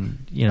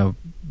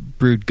and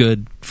brewed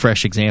good,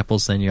 fresh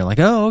examples, then you're like,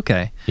 oh,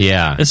 okay,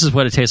 yeah, this is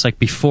what it tastes like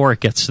before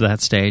it gets to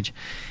that stage.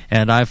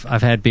 And I've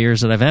had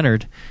beers that I've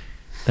entered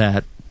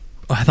that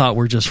I thought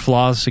were just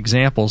flawless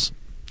examples,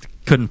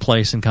 couldn't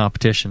place in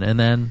competition, and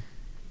then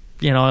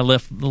I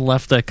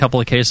left a couple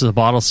of cases of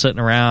bottles sitting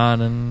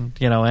around, and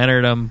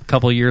entered them a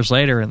couple of years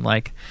later, and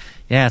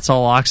it's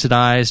all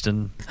oxidized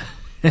and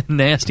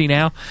nasty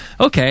now.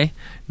 Okay,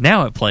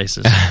 now it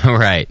places.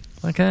 Right.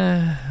 All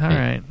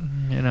right.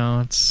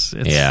 It's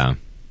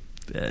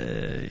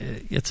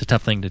it's a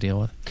tough thing to deal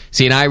with.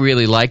 See, and I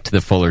really liked the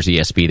Fuller's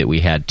ESB that we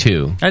had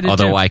too. I did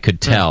although too. I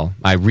could tell,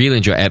 I really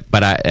enjoyed it.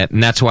 But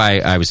and that's why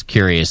I was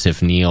curious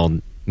if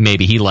Neil,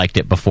 maybe he liked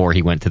it before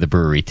he went to the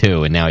brewery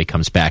too, and now he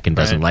comes back and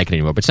doesn't like it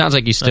anymore. But it sounds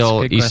like it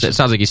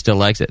sounds like he still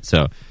likes it.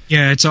 So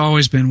yeah, it's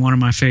always been one of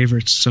my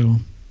favorites. So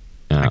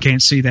I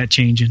can't see that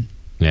changing.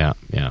 Yeah.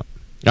 All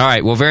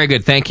right. Well, very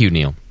good. Thank you,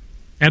 Neil.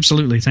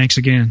 Absolutely. Thanks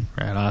again.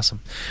 All right, awesome.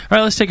 All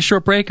right, let's take a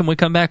short break, and when we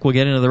come back, we'll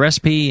get into the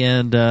recipe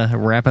and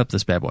wrap up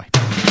this bad boy.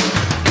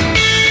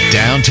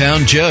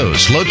 Downtown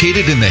Joe's,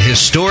 located in the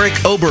historic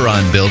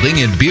Oberon building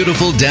in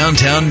beautiful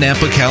downtown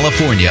Napa,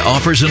 California,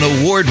 offers an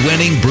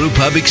award-winning brew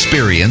pub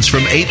experience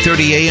from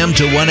 8:30 a.m.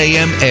 to 1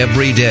 a.m.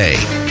 every day.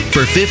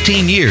 For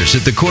 15 years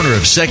at the corner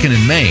of 2nd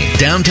and Main,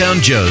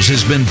 Downtown Joe's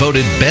has been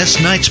voted Best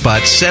Night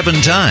Spot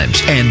 7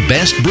 times and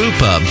Best Brew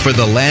Pub for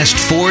the last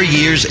 4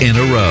 years in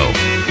a row.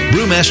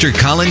 Brewmaster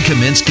Colin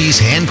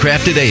Kaminsky's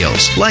handcrafted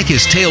ales, like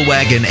his Tail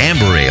Wagon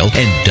Amber Ale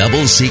and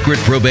Double Secret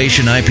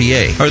Probation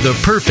IPA, are the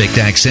perfect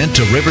accent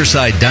to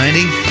riverside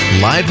dining,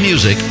 live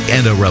music,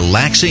 and a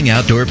relaxing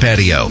outdoor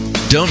patio.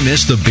 Don't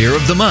miss the Beer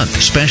of the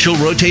Month, special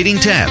rotating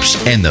taps,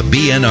 and the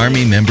BN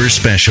Army Member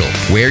Special.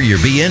 Wear your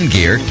BN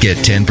gear, get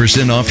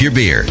 10% off your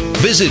beer.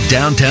 Visit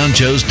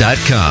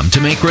downtownjoes.com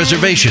to make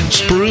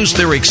reservations, peruse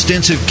their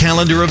extensive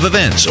calendar of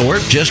events, or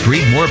just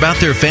read more about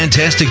their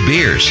fantastic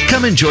beers.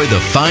 Come enjoy the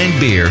fine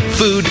beer,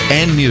 food,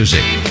 and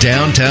music.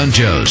 Downtown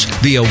Joe's,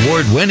 the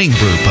award-winning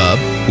brew pub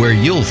where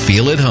you'll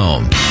feel at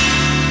home.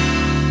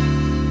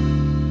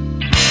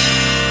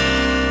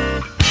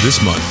 This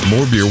month,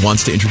 More Beer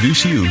wants to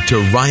introduce you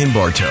to Ryan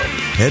Bartow,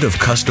 Head of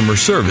Customer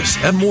Service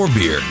at More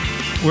Beer.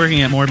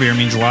 Working at More Beer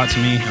means a lot to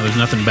me. There's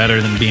nothing better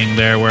than being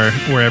there where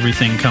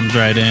everything comes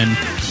right in.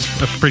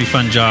 It's a pretty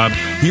fun job.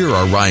 Here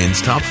are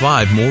Ryan's top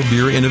 5 More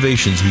Beer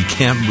innovations we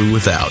can't brew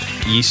without.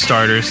 Yeast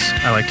starters.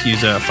 I like to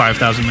use a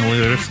 5,000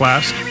 milliliter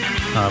flask.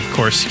 Of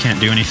course, you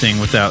can't do anything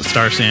without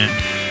Star Sand.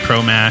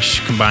 Pro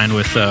Mash combined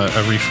with a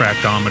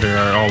refractometer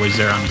are always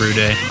there on brew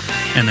day.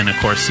 And then, of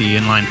course, the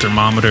inline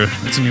thermometer.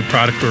 It's a new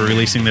product we're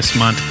releasing this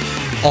month.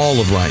 All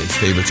of Ryan's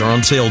favorites are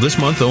on sale this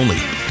month only.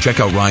 Check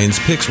out Ryan's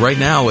picks right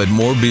now at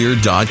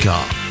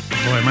morebeer.com.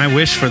 Boy, my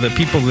wish for the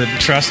people that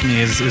trust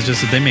me is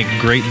just that they make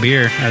great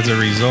beer as a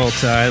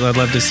result. I'd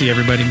love to see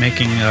everybody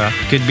making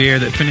good beer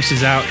that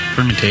finishes out.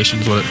 Fermentation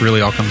is what it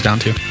really all comes down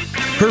to.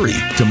 Hurry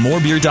to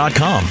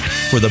morebeer.com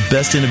for the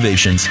best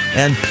innovations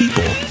and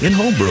people in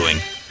homebrewing.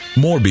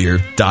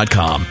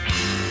 Morebeer.com.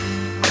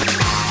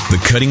 The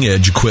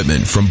cutting-edge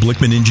equipment from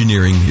Blickman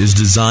Engineering is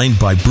designed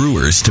by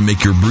brewers to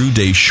make your brew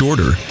day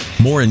shorter,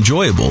 more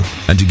enjoyable,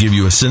 and to give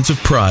you a sense of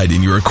pride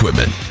in your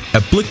equipment.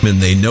 At Blickman,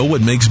 they know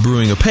what makes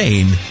brewing a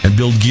pain and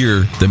build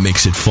gear that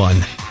makes it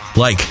fun.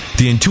 Like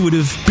the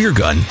intuitive beer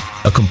gun,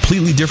 a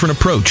completely different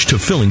approach to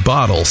filling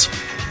bottles.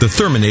 The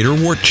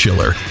Therminator Wort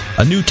Chiller,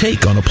 a new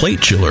take on a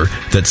plate chiller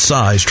that's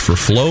sized for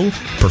flow,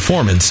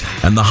 performance,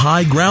 and the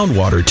high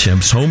groundwater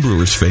temps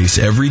homebrewers face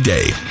every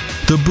day.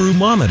 The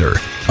Brewmometer,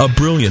 a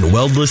brilliant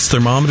weldless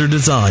thermometer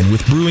design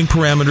with brewing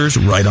parameters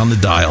right on the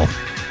dial.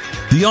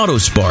 the Auto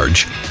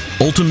Sparge,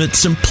 ultimate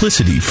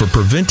simplicity for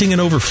preventing an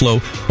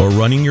overflow or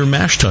running your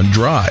mash tun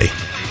dry,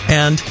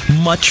 and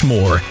much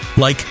more,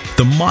 like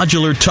the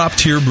modular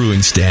top-tier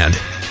brewing stand,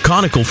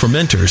 conical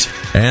fermenters,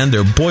 and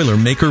their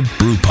Boilermaker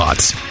brew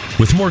pots.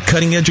 With more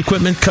cutting-edge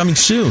equipment coming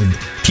soon,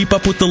 keep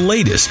up with the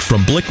latest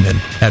from Blickman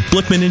at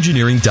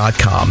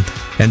blickmanengineering.com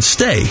and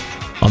stay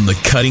on the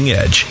cutting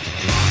edge.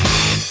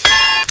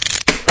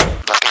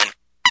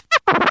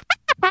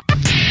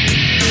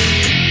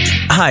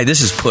 Hi,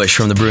 this is Push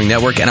from the Brewing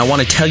Network, and I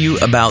want to tell you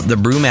about the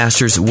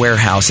Brewmaster's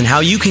Warehouse and how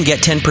you can get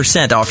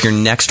 10% off your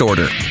next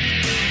order.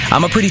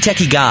 I'm a pretty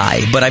techie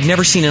guy, but I've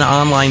never seen an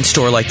online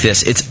store like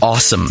this. It's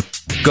awesome.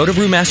 Go to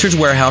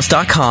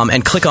brewmasterswarehouse.com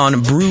and click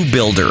on Brew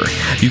Builder.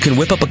 You can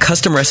whip up a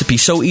custom recipe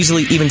so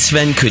easily even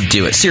Sven could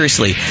do it.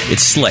 Seriously,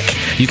 it's slick.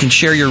 You can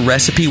share your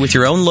recipe with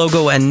your own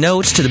logo and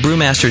notes to the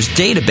Brewmaster's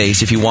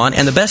database if you want,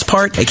 and the best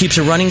part, it keeps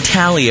a running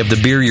tally of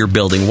the beer you're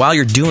building while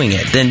you're doing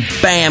it. Then,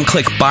 bam,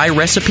 click Buy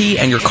Recipe,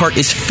 and your cart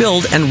is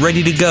filled and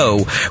ready to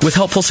go with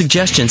helpful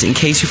suggestions in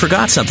case you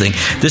forgot something.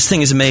 This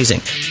thing is amazing.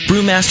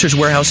 Brewmaster's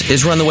Warehouse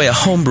is run the way a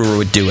homebrewer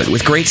would do it,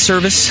 with great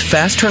service,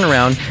 fast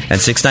turnaround,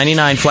 and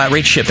 $6.99 flat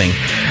rate shipping.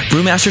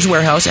 Brewmaster's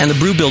Warehouse and the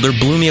Brew Builder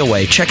blew me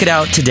away. Check it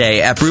out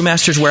today at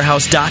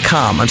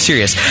brewmasterswarehouse.com. I'm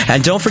serious.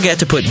 And don't forget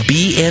to put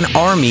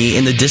BNARMY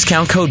in the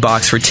discount code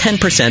box for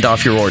 10%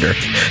 off your order.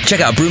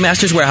 Check out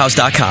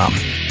brewmasterswarehouse.com.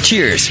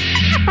 Cheers.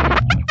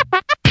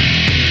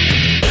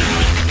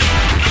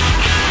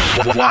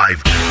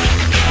 Live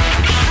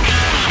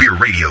Beer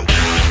Radio,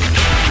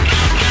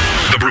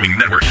 the Brewing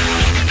Network.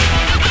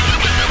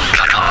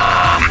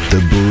 The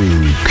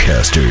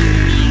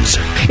Brewcasters.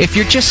 If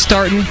you're just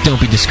starting,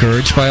 don't be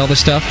discouraged by all this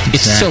stuff.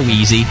 It's so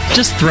easy.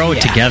 Just throw it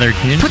together.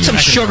 Put some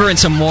sugar and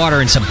some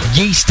water and some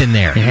yeast in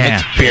there.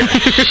 Yeah. Beer.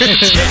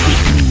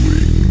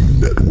 Brewing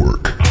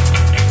Network.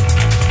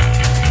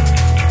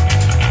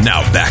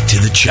 Now back to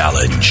the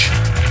challenge.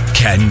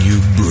 Can you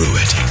brew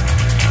it?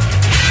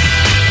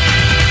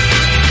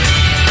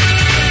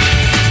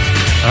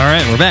 All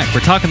right, we're back. We're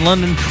talking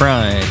London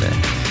Pride.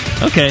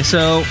 Okay,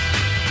 so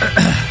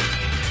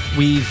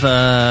we've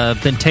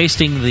been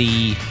tasting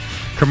the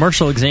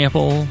commercial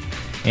example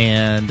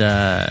and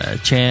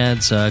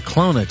Chad's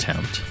clone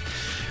attempt.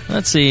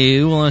 Let's see,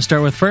 who will I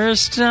start with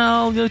first?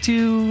 I'll go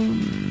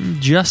to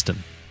Justin.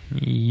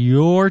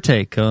 Your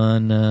take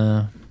on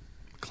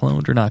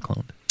cloned or not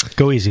cloned?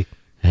 Go easy.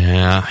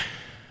 Yeah.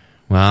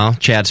 Well,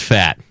 Chad's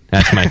fat.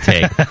 That's my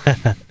take.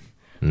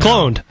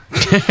 Cloned.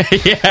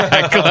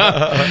 Yeah,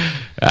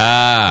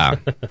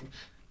 cloned.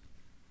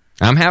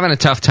 I'm having a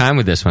tough time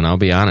with this one, I'll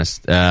be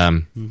honest. Be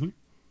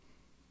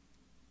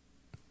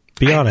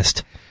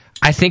honest.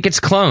 I think it's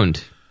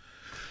cloned.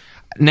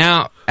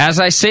 Now, as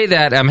I say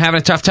that, I'm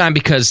having a tough time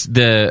because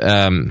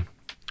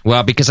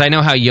because I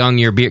know how young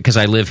your beer, because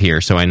I live here,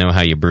 so I know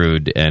how you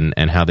brewed and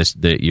how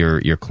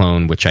your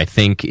clone, which I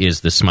think is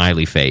the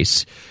smiley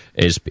face,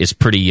 is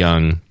pretty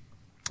young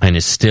and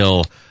is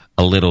still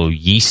a little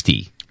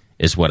yeasty,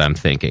 is what I'm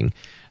thinking.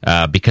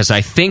 Because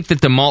I think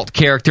that the malt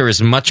character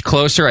is much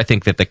closer. I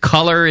think that the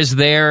color is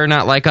there,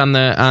 not like on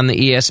the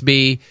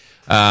ESB.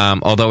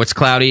 Although it's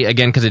cloudy,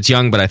 again, because it's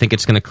young, but I think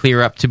it's going to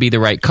clear up to be the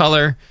right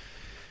color.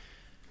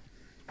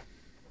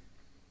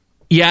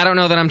 Yeah, I don't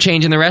know that I'm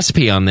changing the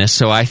recipe on this,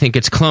 so I think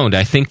it's cloned.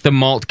 I think the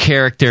malt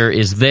character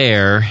is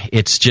there.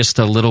 It's just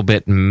a little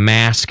bit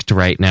masked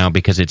right now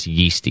because it's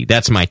yeasty.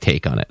 That's my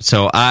take on it.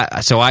 So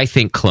I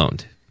think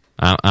cloned.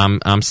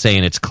 I'm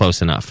saying it's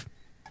close enough.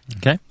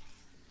 Okay.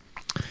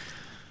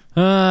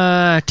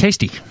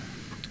 Tasty.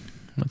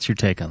 What's your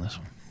take on this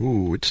one?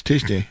 Ooh, it's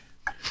tasty.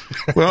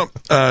 Well,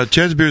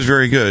 Chad's beer is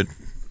very good,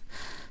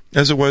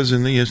 as it was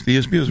in the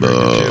ESB was very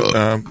good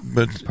too.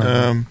 But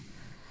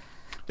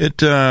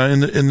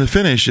in the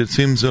finish, it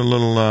seems a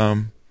little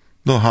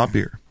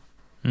hoppier.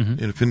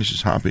 Mm-hmm. It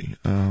finishes hoppy.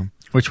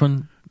 Which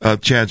one?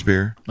 Chad's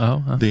beer.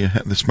 Oh,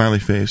 the smiley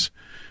face.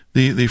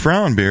 The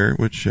Frown beer,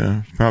 which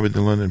is probably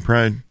the London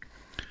Pride,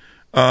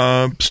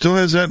 still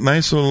has that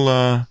nice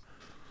little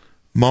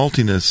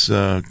maltiness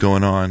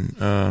going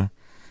on,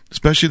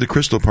 especially the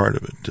crystal part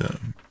of it.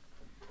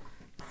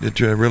 It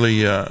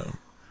really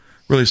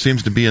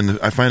seems to be in the.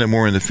 I find it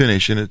more in the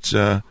finish, and it's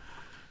and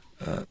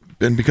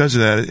because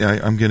of that,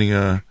 I'm getting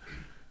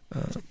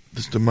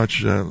just a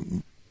much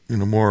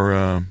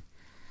more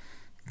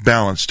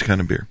balanced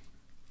kind of beer.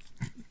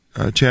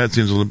 Chad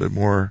seems a little bit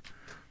more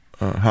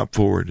hop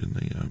forward in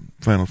the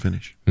final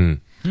finish.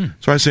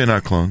 So I say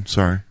not clone.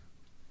 Sorry.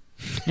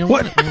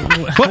 What?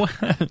 Damn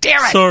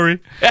it! Sorry.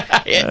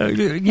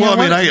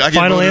 I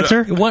final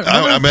answer.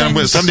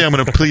 Someday I'm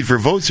going to plead for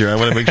votes here. I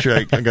want to make sure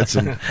I got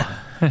some.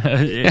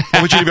 I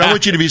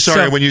want you to be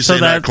sorry when you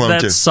say not clone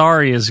too. That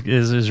sorry is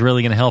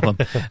really going to help him.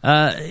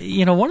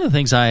 One of the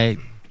things I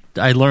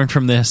learned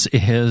from this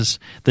is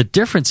the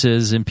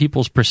differences in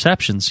people's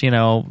perceptions.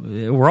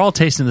 We're all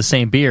tasting the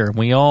same beer.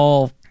 We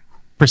all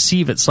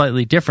perceive it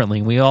slightly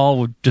differently. We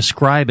all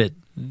describe it,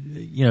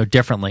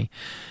 differently.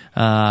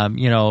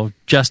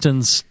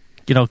 Justin's,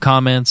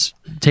 comments,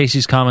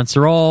 Tasty's comments,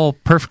 they're all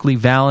perfectly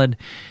valid.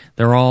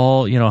 They're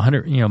all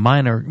 100.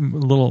 Mine are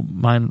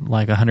mine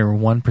like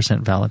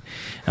 101% valid.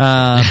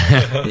 But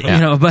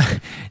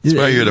that's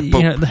why you're the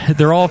Pope.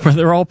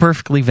 They're all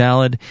perfectly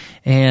valid,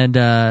 and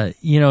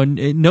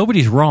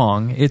nobody's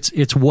wrong.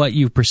 It's what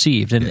you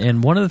perceived,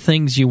 and one of the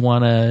things you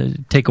want to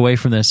take away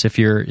from this, if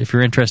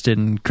you're interested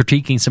in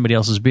critiquing somebody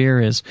else's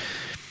beer, is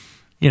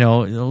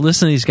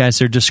listen to these guys.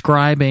 They're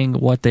describing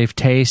what they've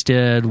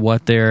tasted,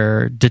 what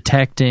they're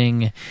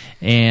detecting,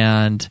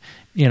 and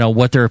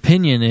what their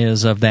opinion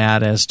is of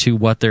that as to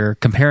what they're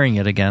comparing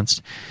it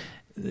against.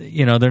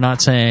 They're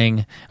not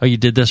saying, "Oh, you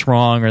did this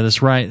wrong or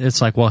this right."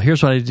 It's like, "Well,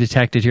 here's what I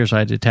detected. Here's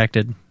what I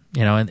detected."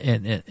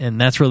 And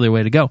that's really the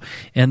way to go.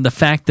 And the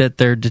fact that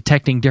they're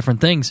detecting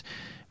different things,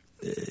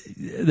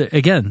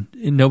 again,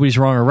 nobody's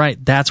wrong or right.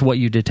 That's what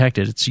you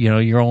detected. It's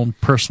your own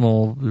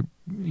personal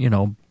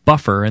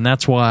buffer, and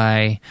that's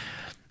why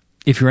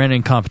if you're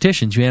entering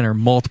competitions, you enter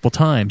multiple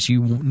times.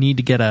 You need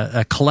to get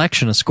a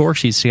collection of score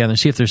sheets together and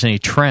see if there's any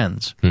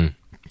trends.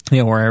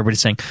 Where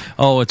everybody's saying,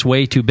 "Oh, it's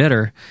way too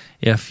bitter."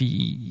 If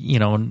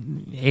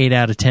 8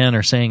 out of 10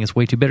 are saying it's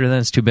way too bitter, then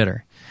it's too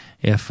bitter.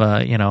 If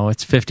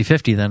it's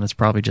 50-50, then it's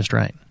probably just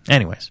right.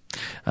 Anyways,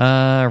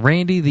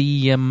 Randy,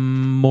 the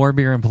more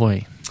beer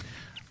employee.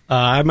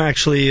 I'm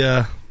actually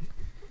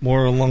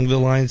more along the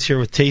lines here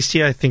with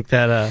Tasty. I think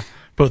that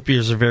both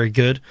beers are very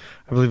good.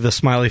 I believe the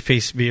Smiley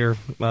Face beer,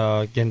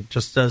 again,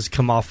 just does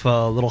come off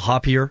a little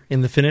hoppier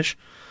in the finish.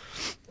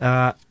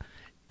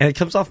 And it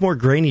comes off more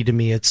grainy to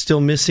me. It's still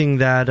missing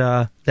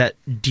that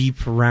deep,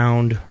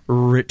 round,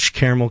 rich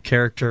caramel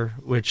character,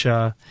 which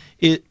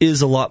it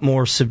is a lot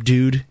more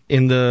subdued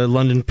in the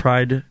London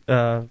Pride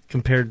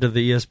compared to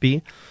the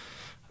ESB.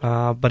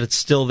 But it's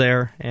still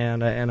there,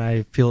 and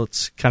I feel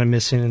it's kind of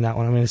missing in that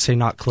one. I'm going to say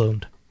not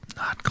cloned.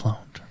 Not cloned.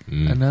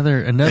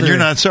 Another. And you're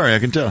not sorry, I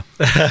can tell.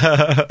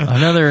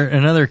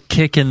 another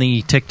kick in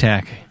the tic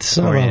tac.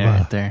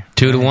 Right there.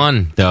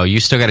 2-1, though. You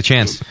still got a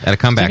chance at a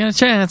comeback. Still got a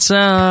chance.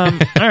 All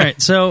right.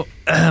 So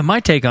my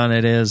take on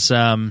it is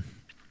the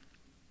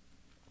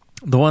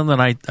one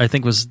that I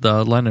think was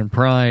the London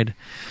Pride,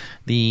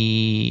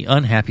 the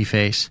Unhappy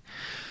Face,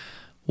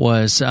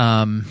 was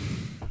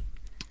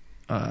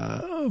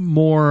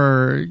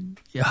more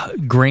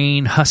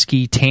grain,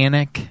 husky,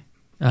 tannic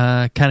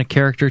kind of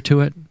character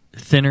to it.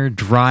 Thinner,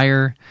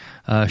 drier,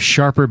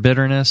 sharper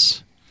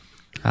bitterness.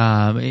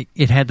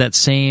 It had that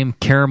same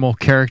caramel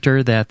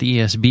character that the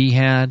ESB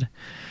had,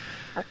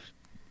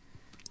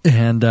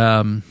 and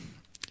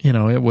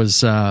it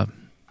was I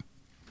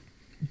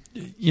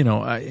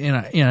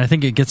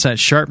think it gets that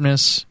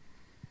sharpness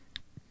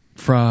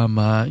from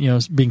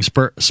being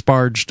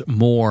sparged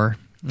more,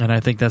 and I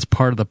think that's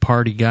part of the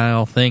Party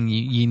Gyle thing.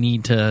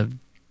 You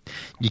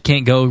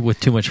can't go with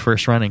too much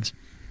first runnings.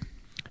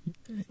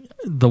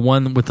 The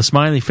one with the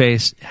Smiley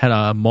Face had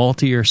a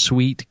maltier,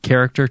 sweet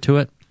character to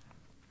it,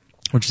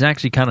 which is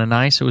actually kind of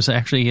nice. It was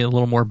actually a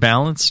little more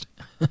balanced.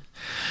 It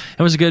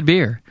was a good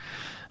beer,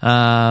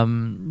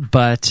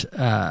 but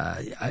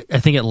I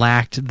think it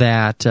lacked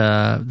that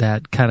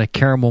kind of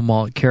caramel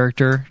malt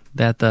character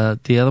that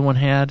the other one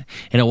had,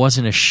 and it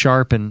wasn't as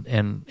sharp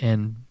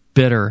and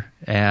bitter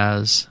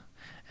as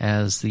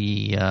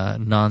the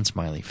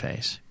non-Smiley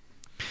Face.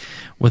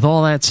 With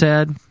all that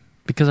said,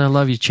 because I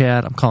love you,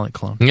 Chad, I'm calling it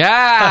clone.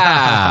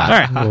 Yeah!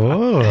 All right.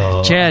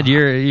 Whoa. Chad,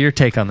 your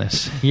take on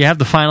this. You have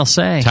the final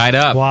say. Tied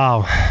up.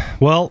 Wow.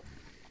 Well,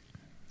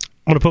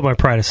 I'm going to put my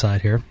pride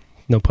aside here.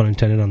 No pun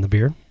intended on the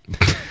beer.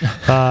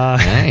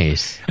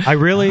 Nice. I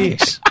really...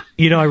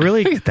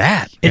 Look at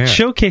that. It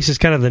showcases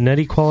kind of the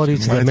nutty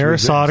qualities of the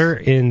Maris Otter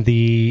in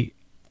the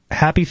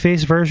Happy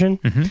Face version,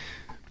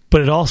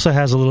 but it also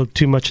has a little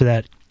too much of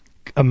that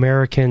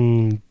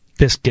American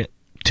biscuit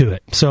to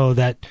it. So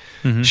that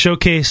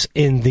showcase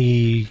in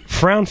the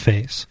Frown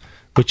Face,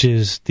 which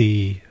is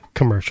the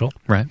commercial,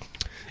 right,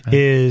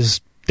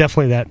 is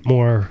definitely that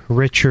more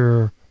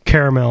richer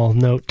caramel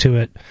note to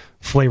it,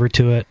 flavor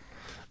to it.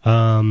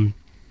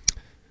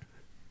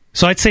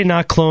 So I'd say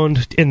not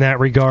cloned in that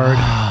regard. Look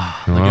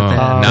at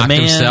that. Knocked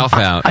himself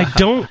out. I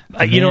don't.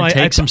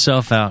 Takes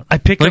himself out. I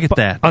pick Look up at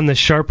that. on the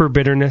sharper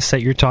bitterness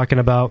that you're talking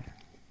about.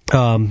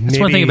 That's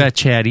one thing about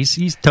Chad.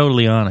 He's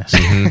totally honest.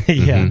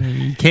 Yeah,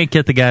 you can't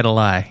get the guy to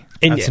lie.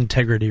 And that's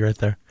integrity right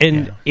there.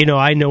 And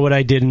I know what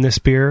I did in this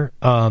beer.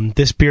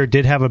 This beer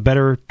did have a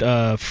better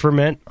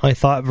ferment, I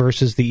thought,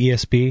 versus the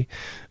ESB.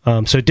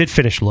 So it did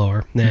finish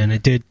lower, and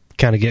it did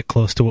kind of get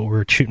close to what we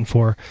were shooting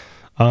for.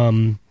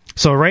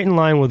 So right in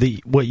line with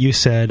what you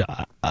said,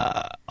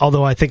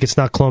 although I think it's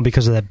not cloned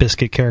because of that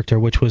biscuit character,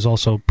 which was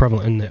also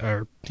prevalent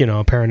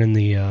apparent in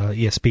the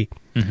ESB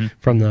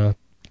from the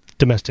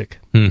domestic.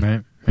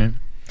 Right.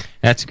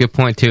 That's a good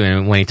point too.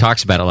 And when he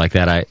talks about it like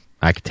that,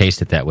 I could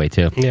taste it that way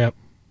too. Yeah.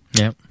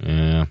 Yeah.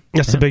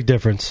 That's the big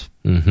difference.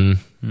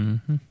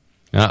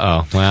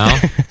 Uh-oh. Well,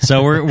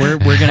 so we're going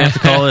to have to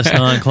call this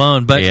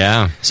non-clone, but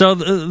yeah. So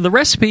the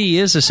recipe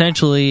is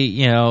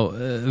essentially,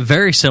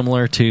 very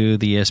similar to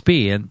the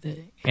ESB,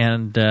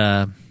 and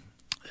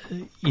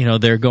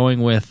they're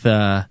going with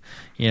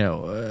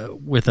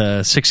with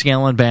a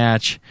 6-gallon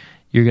batch.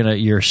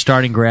 your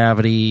starting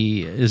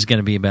gravity is going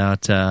to be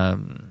about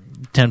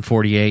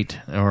 1048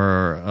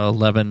 or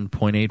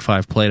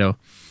 11.85 Plato.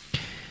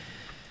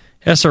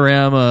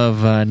 SRM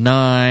of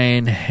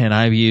 9, and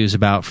IBU is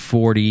about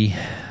 40,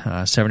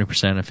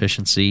 70%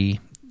 efficiency,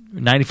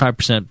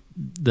 95%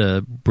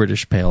 the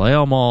British Pale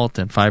Ale malt,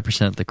 and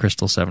 5% the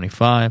Crystal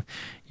 75.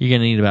 You're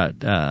going to need about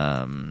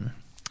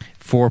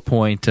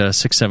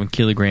 4.67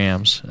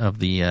 kilograms of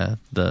the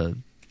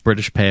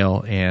British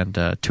Pale and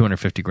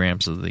 250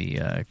 grams of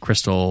the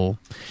Crystal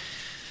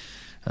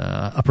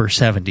upper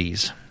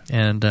 70s.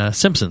 And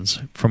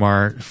Simpsons, from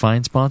our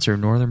fine sponsor,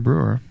 Northern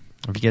Brewer.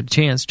 If you get a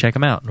chance, check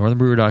them out,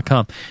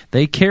 northernbrewer.com.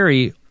 They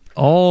carry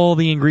all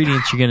the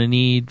ingredients you're going to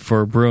need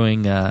for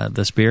brewing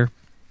this beer.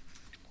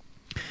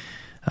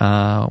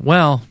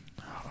 Well,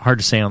 hard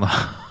to say on the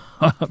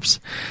hops.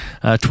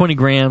 20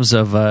 grams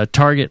of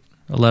Target,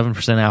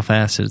 11% alpha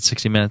acid,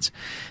 60 minutes.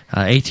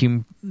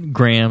 18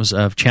 grams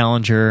of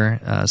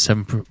Challenger,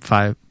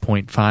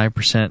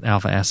 7.5%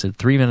 alpha acid,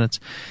 3 minutes.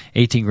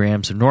 18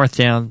 grams of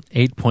Northdown,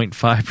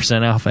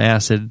 8.5% alpha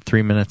acid,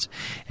 3 minutes.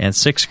 And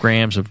 6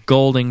 grams of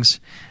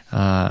Goldings,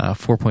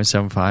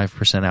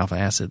 4.75% alpha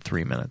acid,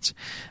 3 minutes.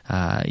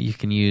 You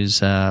can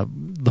use the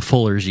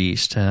Fuller's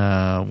yeast,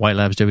 White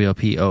Labs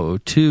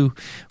WLP 002,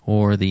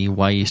 or the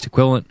Y yeast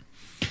equivalent.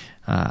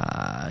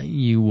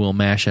 You will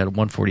mash at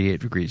 148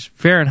 degrees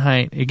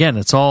Fahrenheit. Again,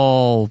 it's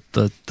all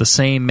the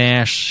same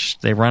mash.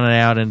 They run it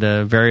out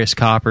into various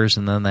coppers,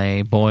 and then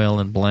they boil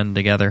and blend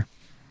together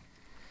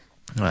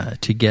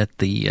to get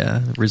the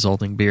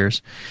resulting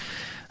beers.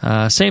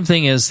 Same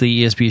thing as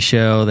the ESB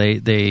show.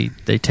 They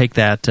take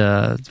that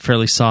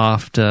fairly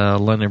soft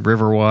London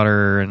river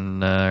water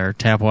and or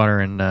tap water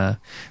and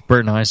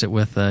Burtonize it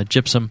with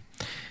gypsum.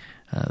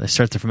 They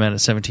start to ferment at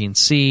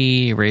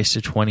 17C, raise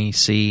to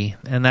 20C,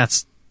 and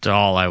that's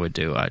all I would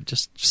do. I'd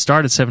just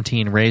start at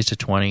 17, raise to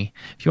 20.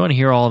 If you want to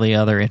hear all the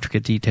other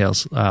intricate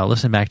details,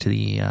 listen back to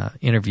the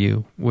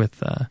interview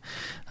with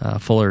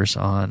Fuller's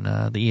on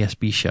the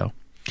ESB show.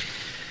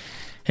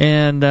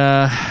 And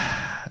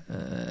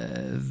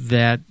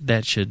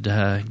that should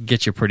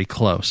get you pretty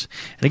close.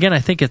 And again, I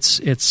think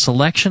it's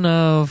selection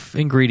of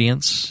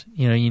ingredients.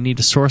 You need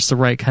to source the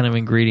right kind of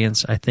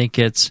ingredients. I think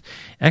it's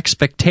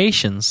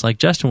expectations, like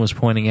Justin was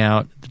pointing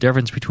out, the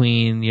difference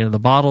between the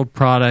bottled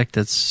product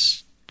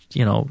that's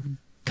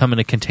come in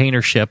a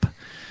container ship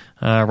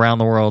around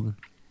the world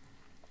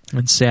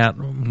and sat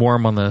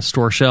warm on the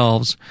store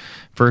shelves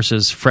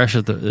versus fresh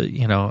at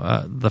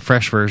the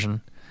fresh version.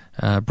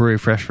 Brewery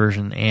fresh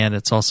version, and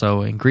it's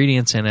also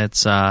ingredients and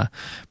it's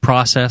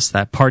process,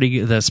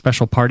 the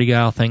special Party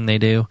Gyle thing they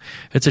do.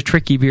 It's a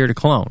tricky beer to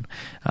clone.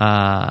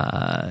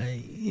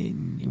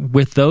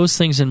 With those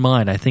things in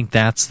mind, I think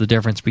that's the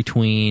difference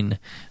between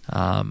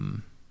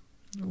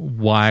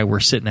why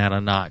we're sitting at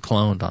a not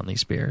cloned on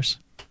these beers.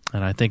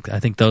 And I think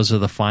those are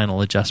the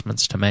final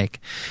adjustments to make.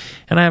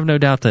 And I have no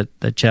doubt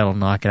that Chad will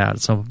knock it out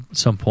at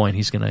some point.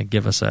 He's going to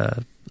give us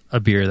a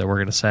beer that we're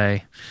going to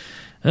say,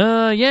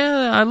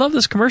 yeah, I love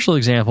this commercial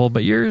example,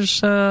 but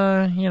yours,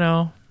 not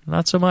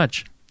so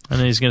much. And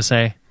then he's going to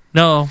say,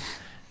 no,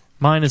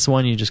 mine is the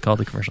one you just called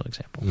the commercial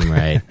example.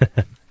 Right.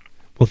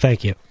 Well,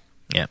 thank you.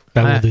 Yeah.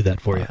 I will do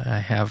that for you. I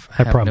have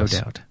promise.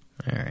 No doubt.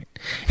 All right.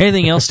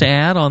 Anything else to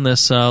add on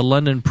this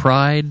London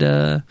Pride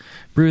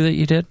brew that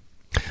you did?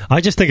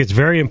 I just think it's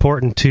very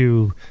important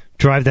to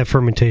drive that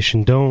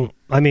fermentation.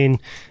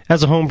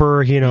 As a home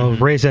brewer,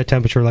 raise that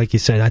temperature like you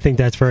said. I think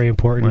that's very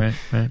important.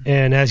 Right.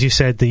 And as you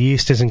said, the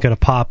yeast isn't going to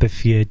pop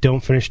if you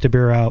don't finish the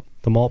beer out.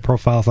 The malt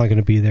profile is not going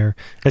to be there.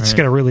 It's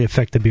going to really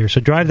affect the beer. So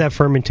drive that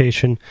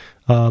fermentation.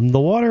 The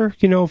water,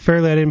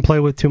 fairly I didn't play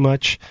with too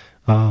much.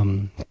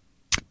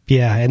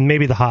 Yeah, and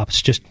maybe the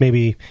hops. Just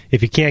maybe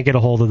if you can't get a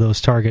hold of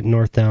those Target and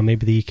Northdown,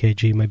 maybe the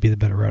EKG might be the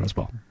better route as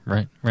well.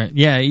 Right.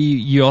 Yeah,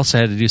 you also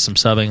had to do some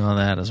subbing on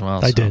that as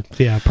well. I did.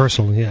 Yeah,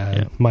 personally.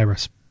 Yeah. My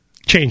recipe.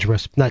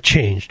 Not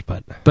changed,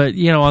 but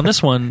on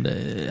this one,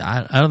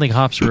 I don't think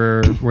hops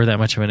were that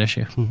much of an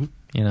issue.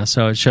 Mm-hmm.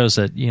 So it shows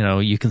that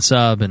you can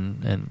sub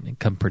and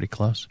come pretty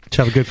close. Just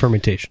have a good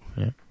fermentation.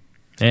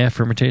 Yeah,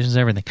 fermentation's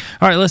everything.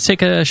 All right, let's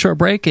take a short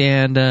break,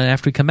 and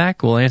after we come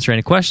back, we'll answer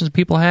any questions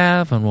people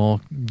have, and we'll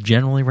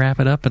generally wrap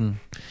it up and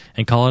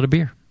call it a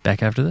beer.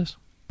 Back after this.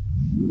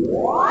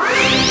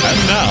 And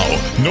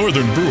now,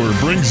 Northern Brewer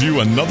brings you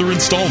another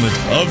installment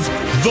of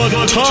The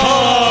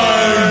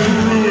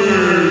Time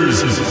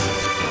Brewers.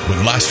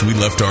 When last we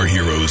left our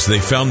heroes, they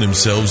found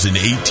themselves in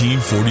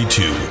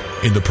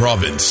 1842 in the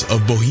province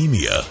of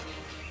Bohemia.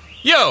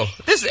 Yo,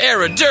 this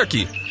era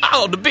jerky.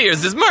 All the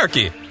beers is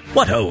murky.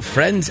 What ho,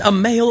 friends, a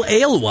male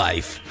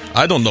alewife.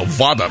 I don't know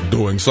what I'm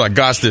doing, so I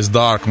got this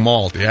dark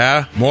malt,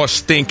 yeah? More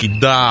stinky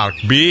dark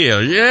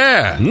beer,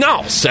 yeah.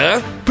 No,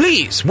 sir.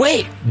 Please,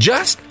 wait.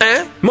 Just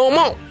a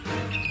moment.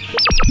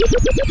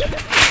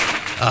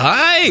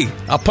 Aye,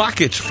 a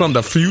package from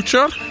the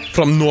future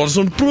from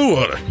Northern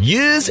Brewer.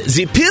 Use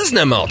the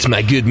Pilsner malt,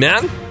 my good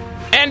man.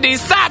 And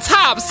these Sots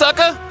hops,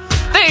 sucker.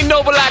 They ain't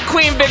noble like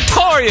Queen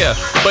Victoria,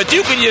 but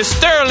you can use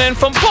Sterling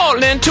from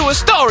Portland to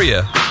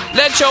Astoria.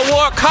 Let your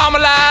wort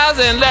caramelize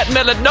and let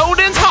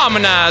melanoidins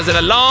harmonize in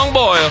a long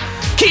boil.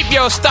 Keep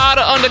your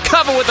starter under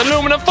cover with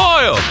aluminum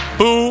foil.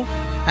 Boo.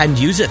 And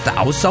useth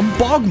thou some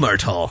bog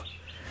myrtle.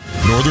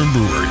 Northern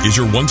Brewer is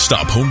your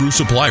one-stop homebrew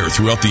supplier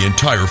throughout the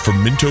entire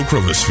fermento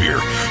chronosphere.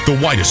 The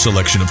widest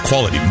selection of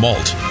quality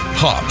malt,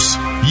 hops,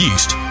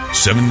 yeast,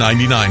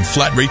 $7.99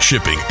 flat rate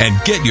shipping,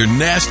 and get your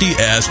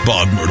nasty-ass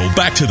bog myrtle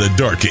back to the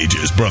dark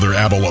ages, Brother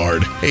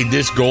Abelard. Hey,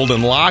 this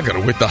golden lager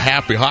with the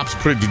happy hops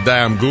pretty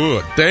damn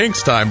good.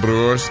 Thanks, Time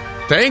Brewers.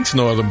 Thanks,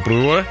 Northern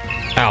Brewer.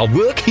 Our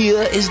work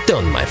here is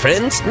done, my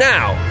friends.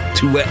 Now,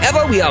 to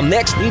wherever we are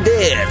next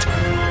needed.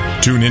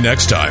 Tune in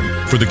next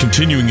time for the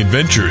continuing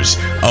adventures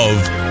of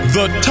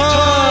the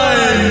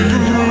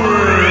Time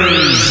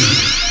Brewers.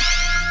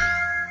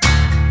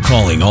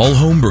 Calling all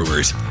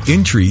homebrewers.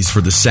 Entries for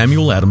the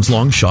Samuel Adams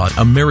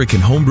Longshot American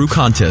Homebrew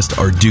Contest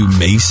are due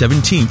May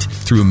 17th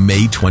through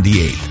May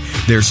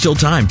 28th. There's still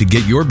time to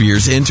get your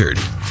beers entered.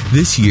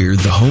 This year,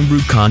 the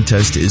Homebrew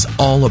Contest is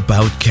all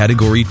about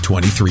Category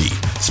 23,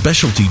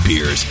 specialty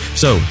beers.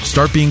 So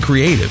start being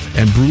creative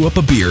and brew up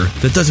a beer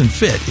that doesn't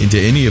fit into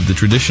any of the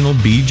traditional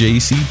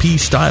BJCP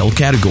style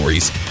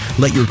categories.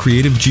 Let your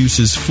creative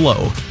juices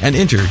flow and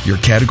enter your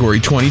Category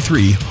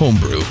 23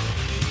 Homebrew.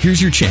 Here's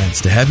your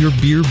chance to have your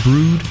beer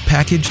brewed,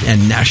 packaged,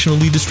 and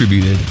nationally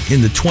distributed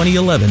in the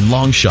 2011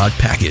 Longshot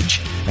package.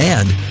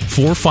 And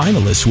 4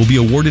 finalists will be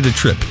awarded a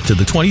trip to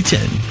the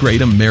 2010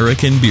 Great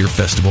American Beer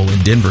Festival in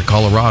Denver,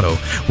 Colorado,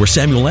 where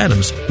Samuel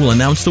Adams will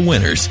announce the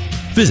winners.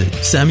 Visit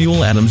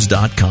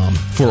SamuelAdams.com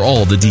for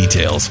all the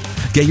details.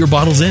 Get your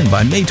bottles in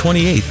by May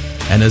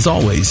 28th. And as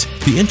always,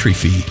 the entry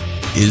fee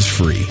is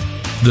free.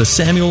 The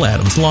Samuel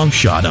Adams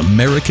Longshot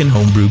American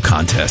Homebrew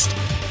Contest.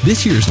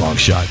 This year's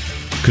Longshot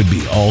could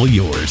be all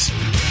yours.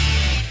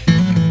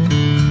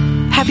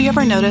 Have you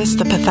ever noticed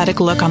the pathetic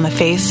look on the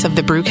face of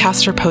the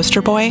brewcaster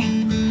poster boy?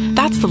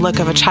 That's the look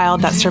of a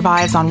child that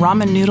survives on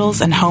ramen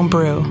noodles and home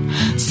brew.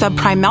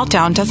 Subprime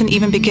Meltdown doesn't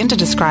even begin to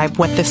describe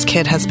what this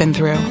kid has been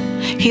through.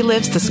 He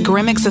lives this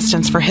grim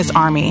existence for his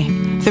army,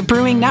 the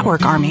Brewing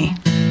Network Army.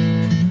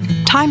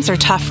 Times are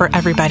tough for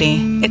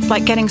everybody. It's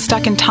like getting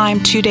stuck in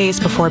time 2 days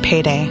before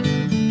payday.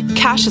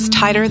 Cash is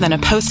tighter than a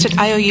posted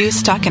IOU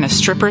stuck in a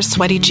stripper's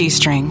sweaty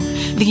G-string.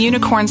 The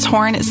unicorn's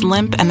horn is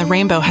limp and the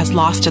rainbow has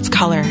lost its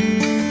color.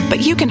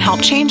 But you can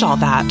help change all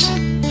that.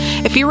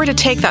 If you were to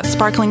take that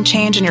sparkling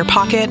change in your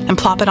pocket and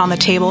plop it on the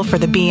table for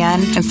the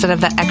BN instead of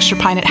that extra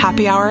pint at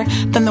happy hour,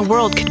 then the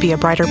world could be a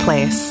brighter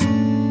place.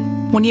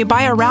 When you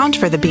buy a round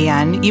for the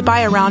BN, you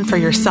buy a round for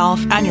yourself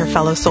and your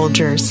fellow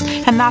soldiers,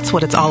 and that's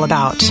what it's all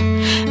about.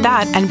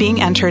 That and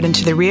being entered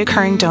into the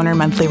reoccurring donor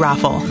monthly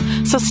raffle.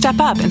 So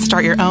step up and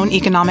start your own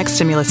economic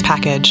stimulus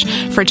package.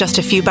 For just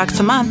a few bucks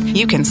a month,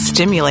 you can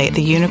stimulate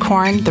the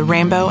unicorn, the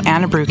rainbow,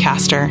 and a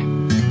brewcaster.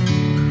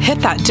 Hit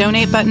that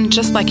donate button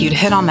just like you'd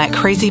hit on that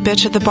crazy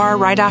bitch at the bar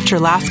right after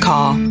last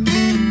call.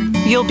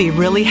 You'll be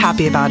really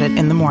happy about it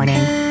in the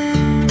morning.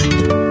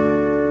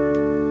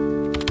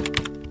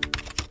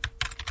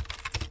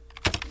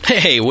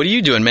 Hey, what are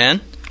you doing,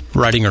 man?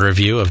 Writing a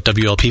review of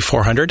WLP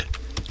 400.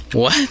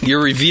 What?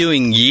 You're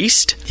reviewing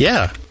yeast?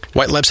 Yeah.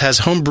 White Labs has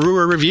home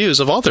brewer reviews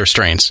of all their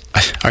strains.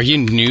 Are you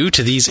new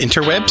to these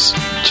interwebs?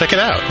 Check it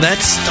out.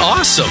 That's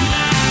awesome.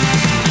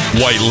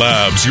 White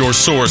Labs, your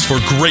source for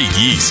great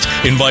yeast,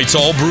 invites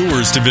all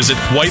brewers to visit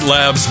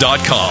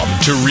whitelabs.com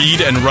to read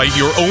and write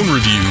your own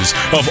reviews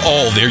of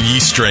all their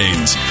yeast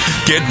strains.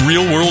 Get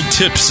real-world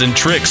tips and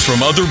tricks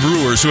from other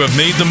brewers who have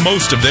made the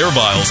most of their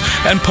vials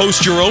and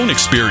post your own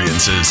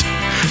experiences.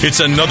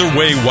 It's another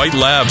way White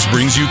Labs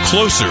brings you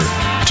closer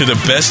to the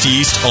best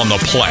yeast on the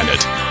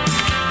planet.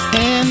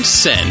 And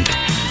send.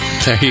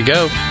 There you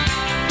go.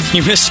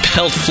 You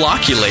misspelled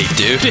flocculate,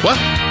 dude. What?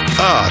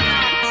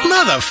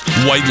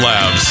 White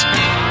Labs.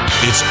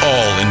 It's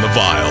all in the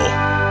vial.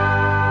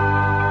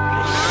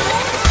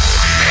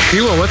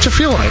 Hilo, what's it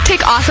feel like?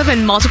 Take awesome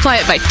and multiply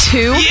it by 2.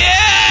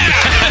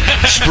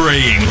 Yeah!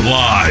 Spraying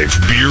live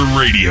beer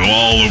radio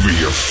all over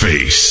your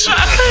face.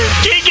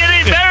 Can't get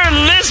any better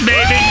than this,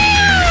 baby.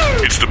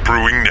 It's the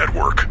Brewing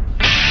Network.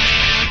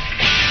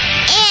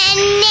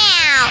 And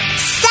now,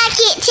 Suck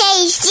It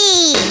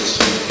Tasty.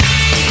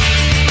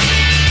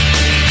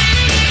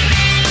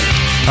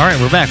 All right,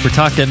 we're back. We're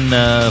talking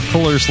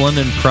Fuller's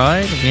London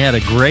Pride. We had a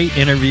great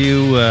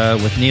interview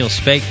with Neil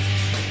Spake.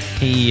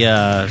 He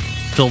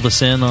filled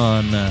us in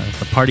on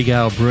the Party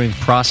Gyle brewing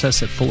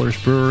process at Fuller's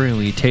Brewery, and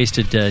we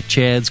tasted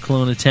Chad's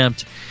clone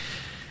attempt.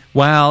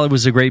 Wow, it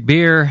was a great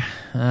beer.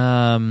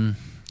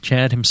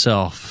 Chad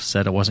himself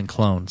said it wasn't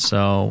clone,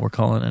 so we're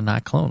calling it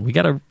not clone. We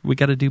gotta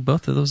do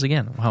both of those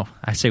again. Wow,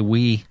 I say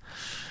we.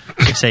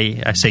 I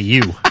say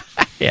you.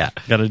 Yeah,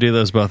 got to do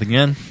those both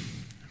again.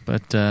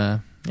 But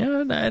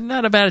yeah,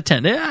 not a bad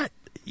attempt.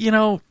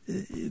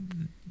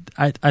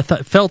 I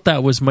felt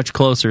that was much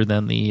closer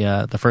than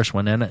the first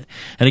one, and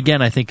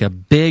again, I think a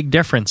big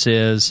difference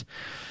is,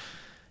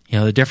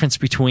 the difference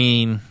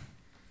between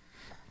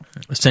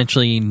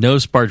essentially no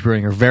sparge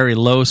brewing or very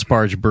low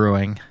sparge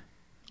brewing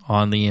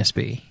on the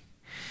ESB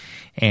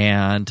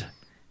and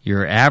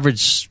your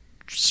average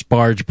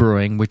sparge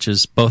brewing, which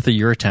is both of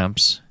your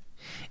attempts,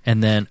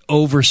 and then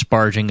over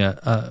sparging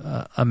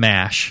a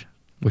mash,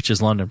 which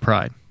is London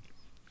Pride.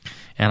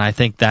 And I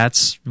think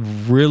that's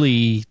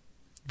really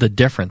the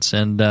difference.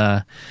 And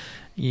the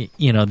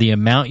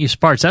amount you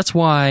sparge. That's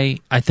why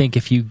I think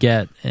if you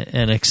get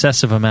an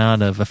excessive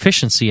amount of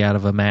efficiency out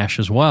of a mash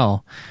as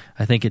well,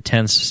 I think it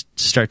tends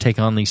to start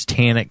taking on these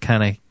tannic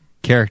kind of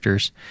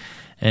characters,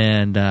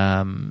 and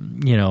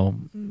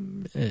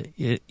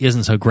it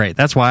isn't so great.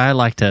 That's why I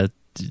like to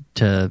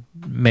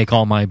make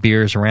all my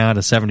beers around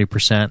a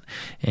 70%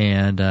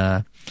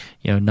 and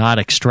not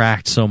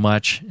extract so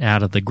much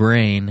out of the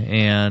grain,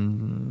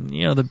 and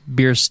the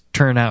beers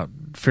turn out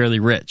fairly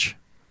rich.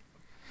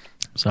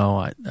 So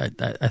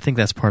I think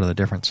that's part of the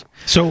difference.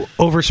 So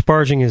over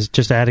sparging is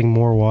just adding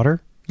more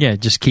water? Yeah,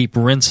 just keep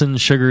rinsing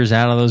sugars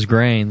out of those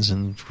grains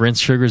and rinse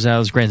sugars out of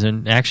those grains,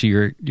 and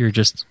actually you're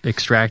just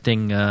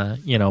extracting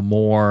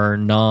more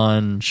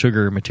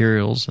non-sugar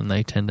materials, and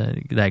they tend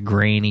to that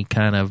grainy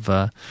kind of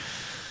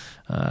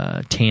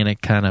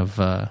tannic kind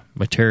of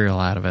material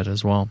out of it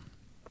as well.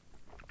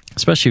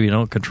 Especially if you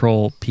don't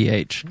control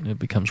pH, it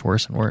becomes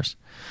worse and worse.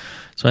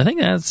 So I think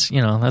that's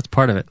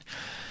part of it.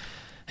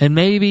 And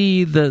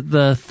maybe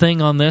the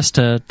thing on this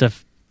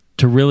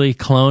to really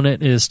clone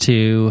it is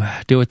to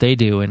do what they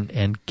do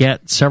and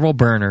get several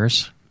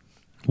burners,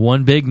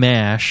 one big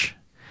mash,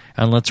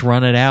 and let's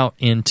run it out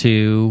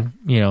into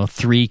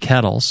 3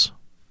 kettles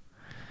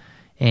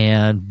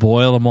and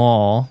boil them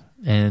all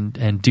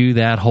and do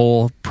that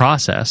whole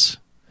process,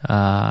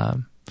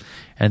 and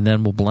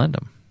then we'll blend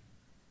them.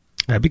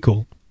 That'd be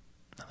cool.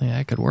 I think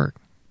that could work.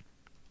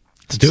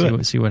 Let's do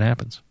it. See what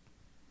happens.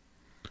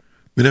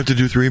 We'd have to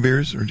do 3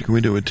 beers, or can we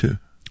do it 2?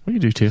 We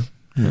can do 2.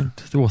 Yeah.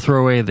 We'll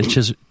throw away the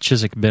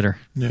Chiswick bitter.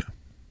 Yeah.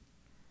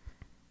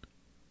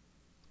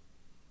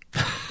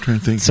 Trying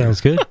to think.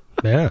 Sounds good.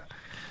 Yeah.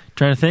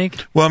 Trying to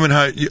think. Well, I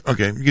mean, you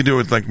can do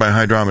it by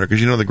hydrometer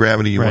because the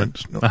gravity you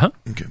want. No.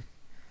 Okay.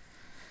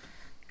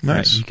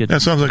 Nice. Right,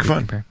 that sounds like fun.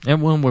 Compare.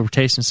 And when we're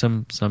tasting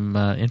some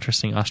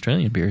interesting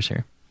Australian beers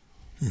here,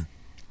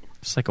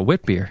 it's like a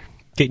wit beer.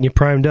 Getting you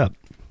primed up.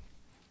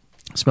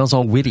 It smells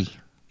all witty.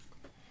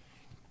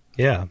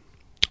 Yeah.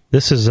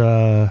 This is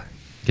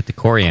get the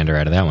coriander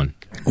out of that one.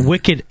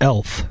 Wicked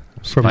Elf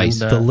from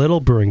the Little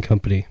Brewing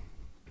Company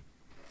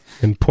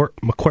in Port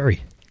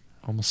Macquarie.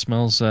 Almost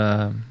smells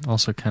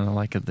also kind of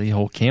like the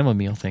whole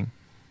chamomile thing.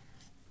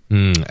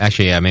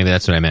 Actually, yeah, maybe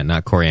that's what I meant.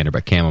 Not coriander,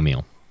 but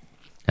chamomile.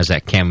 Has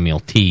that chamomile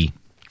tea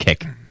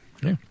kick.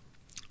 Yeah.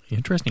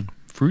 Interesting.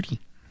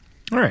 Fruity.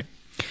 All right.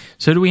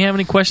 So do we have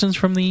any questions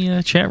from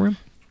the chat room?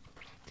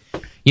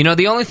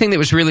 The only thing that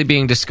was really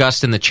being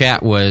discussed in the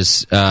chat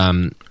was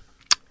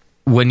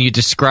when you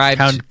described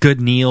how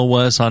good Neil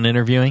was on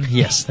interviewing.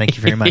 Yes, thank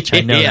you very much.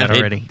 I know that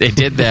already. They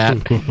did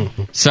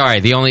that. Sorry,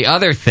 the only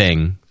other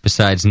thing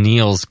besides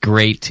Neil's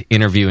great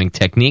interviewing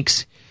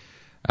techniques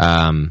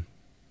are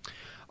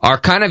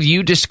kind of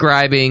you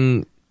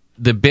describing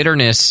the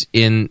bitterness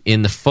in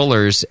the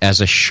Fullers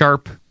as a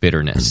sharp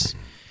bitterness.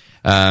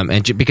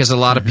 And because a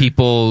lot of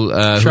people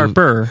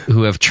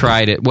who have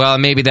tried it, well,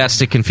 maybe that's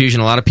the confusion.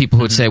 A lot of people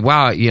would say,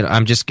 "Wow,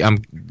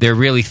 they're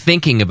really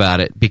thinking about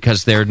it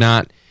because they're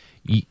not.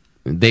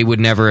 They would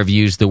never have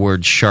used the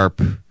word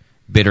sharp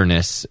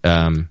bitterness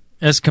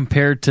as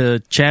compared to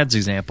Chad's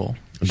example."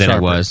 That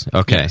it was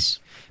okay, yes.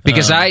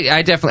 Because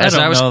I definitely I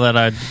don't know that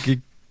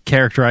I'd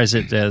characterize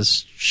it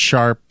as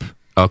sharp.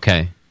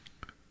 Okay.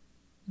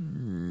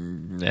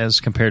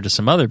 As compared to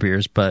some other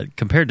beers, but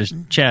compared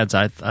to Chad's,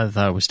 I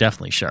thought it was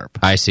definitely sharp.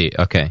 I see.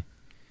 Okay.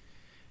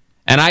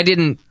 And I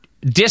didn't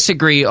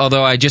disagree,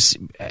 although I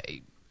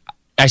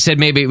said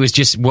maybe it was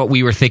just what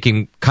we were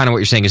thinking. Kind of what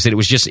you're saying is that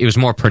it was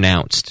more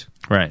pronounced,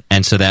 right?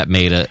 And so that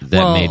made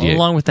you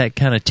along with that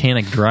kind of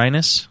tannic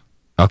dryness.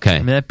 Okay. I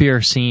mean, that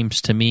beer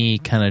seems to me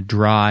kind of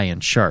dry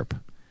and sharp.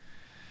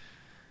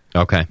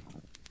 Okay.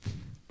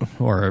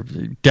 Or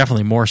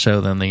definitely more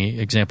so than the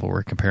example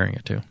we're comparing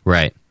it to.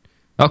 Right.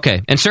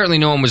 Okay, and certainly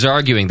no one was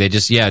arguing. They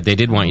just, they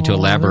did want you to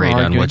elaborate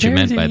on what you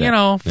meant by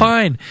that.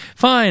 Fine.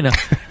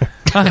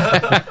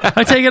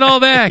 I take it all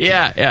back.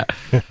 Yeah.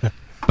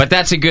 But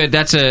that's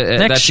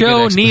next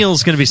show.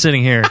 Neil's going to be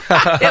sitting here.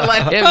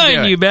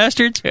 Fine, you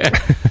bastards. All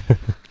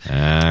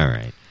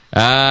right.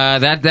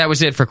 That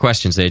was it for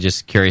questions. They're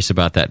just curious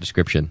about that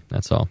description.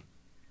 That's all.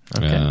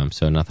 Okay.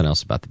 So nothing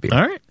else about the beer.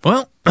 All right.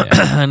 Well,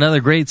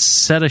 another great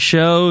set of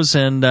shows,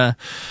 and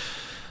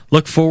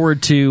look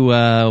forward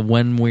to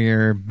when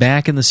we're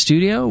back in the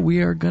studio.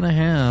 We are going to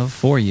have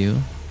for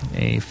you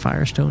a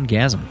Firestone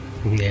Gasm.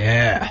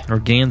 Yeah. Or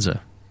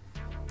Ganza.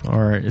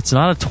 Or it's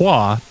not a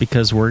trois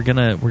because we're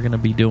gonna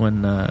be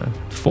doing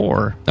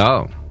 4.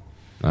 Oh.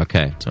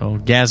 Okay. So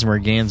Gasm or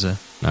Ganza.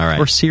 All right.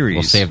 Or series.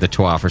 We'll save the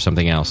trois for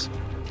something else.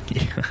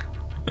 Yeah.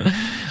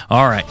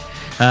 All right.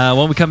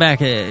 When we come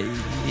back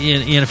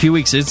in a few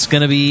weeks, it's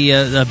going to be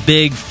a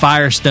big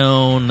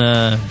Firestone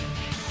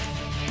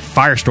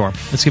firestorm.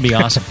 It's going to be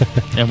awesome.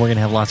 And we're going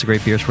to have lots of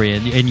great beers for you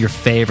and your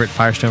favorite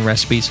Firestone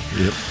recipes.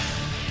 Yep.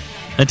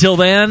 Until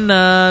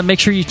then, make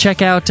sure you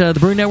check out the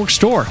Brew Network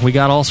store. We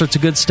got all sorts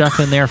of good stuff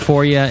in there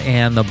for you,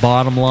 and the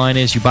bottom line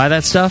is you buy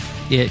that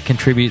stuff, it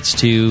contributes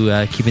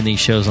to keeping these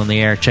shows on the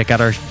air. Check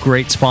out our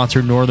great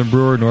sponsor, Northern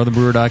Brewer,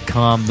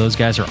 northernbrewer.com. Those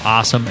guys are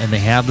awesome, and they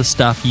have the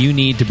stuff you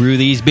need to brew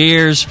these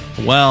beers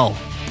well.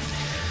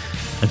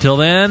 Until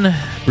then,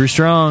 brew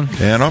strong.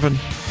 And often.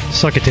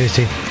 Suck it,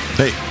 Tasty.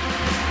 Hey,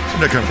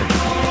 where'd that come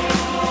from?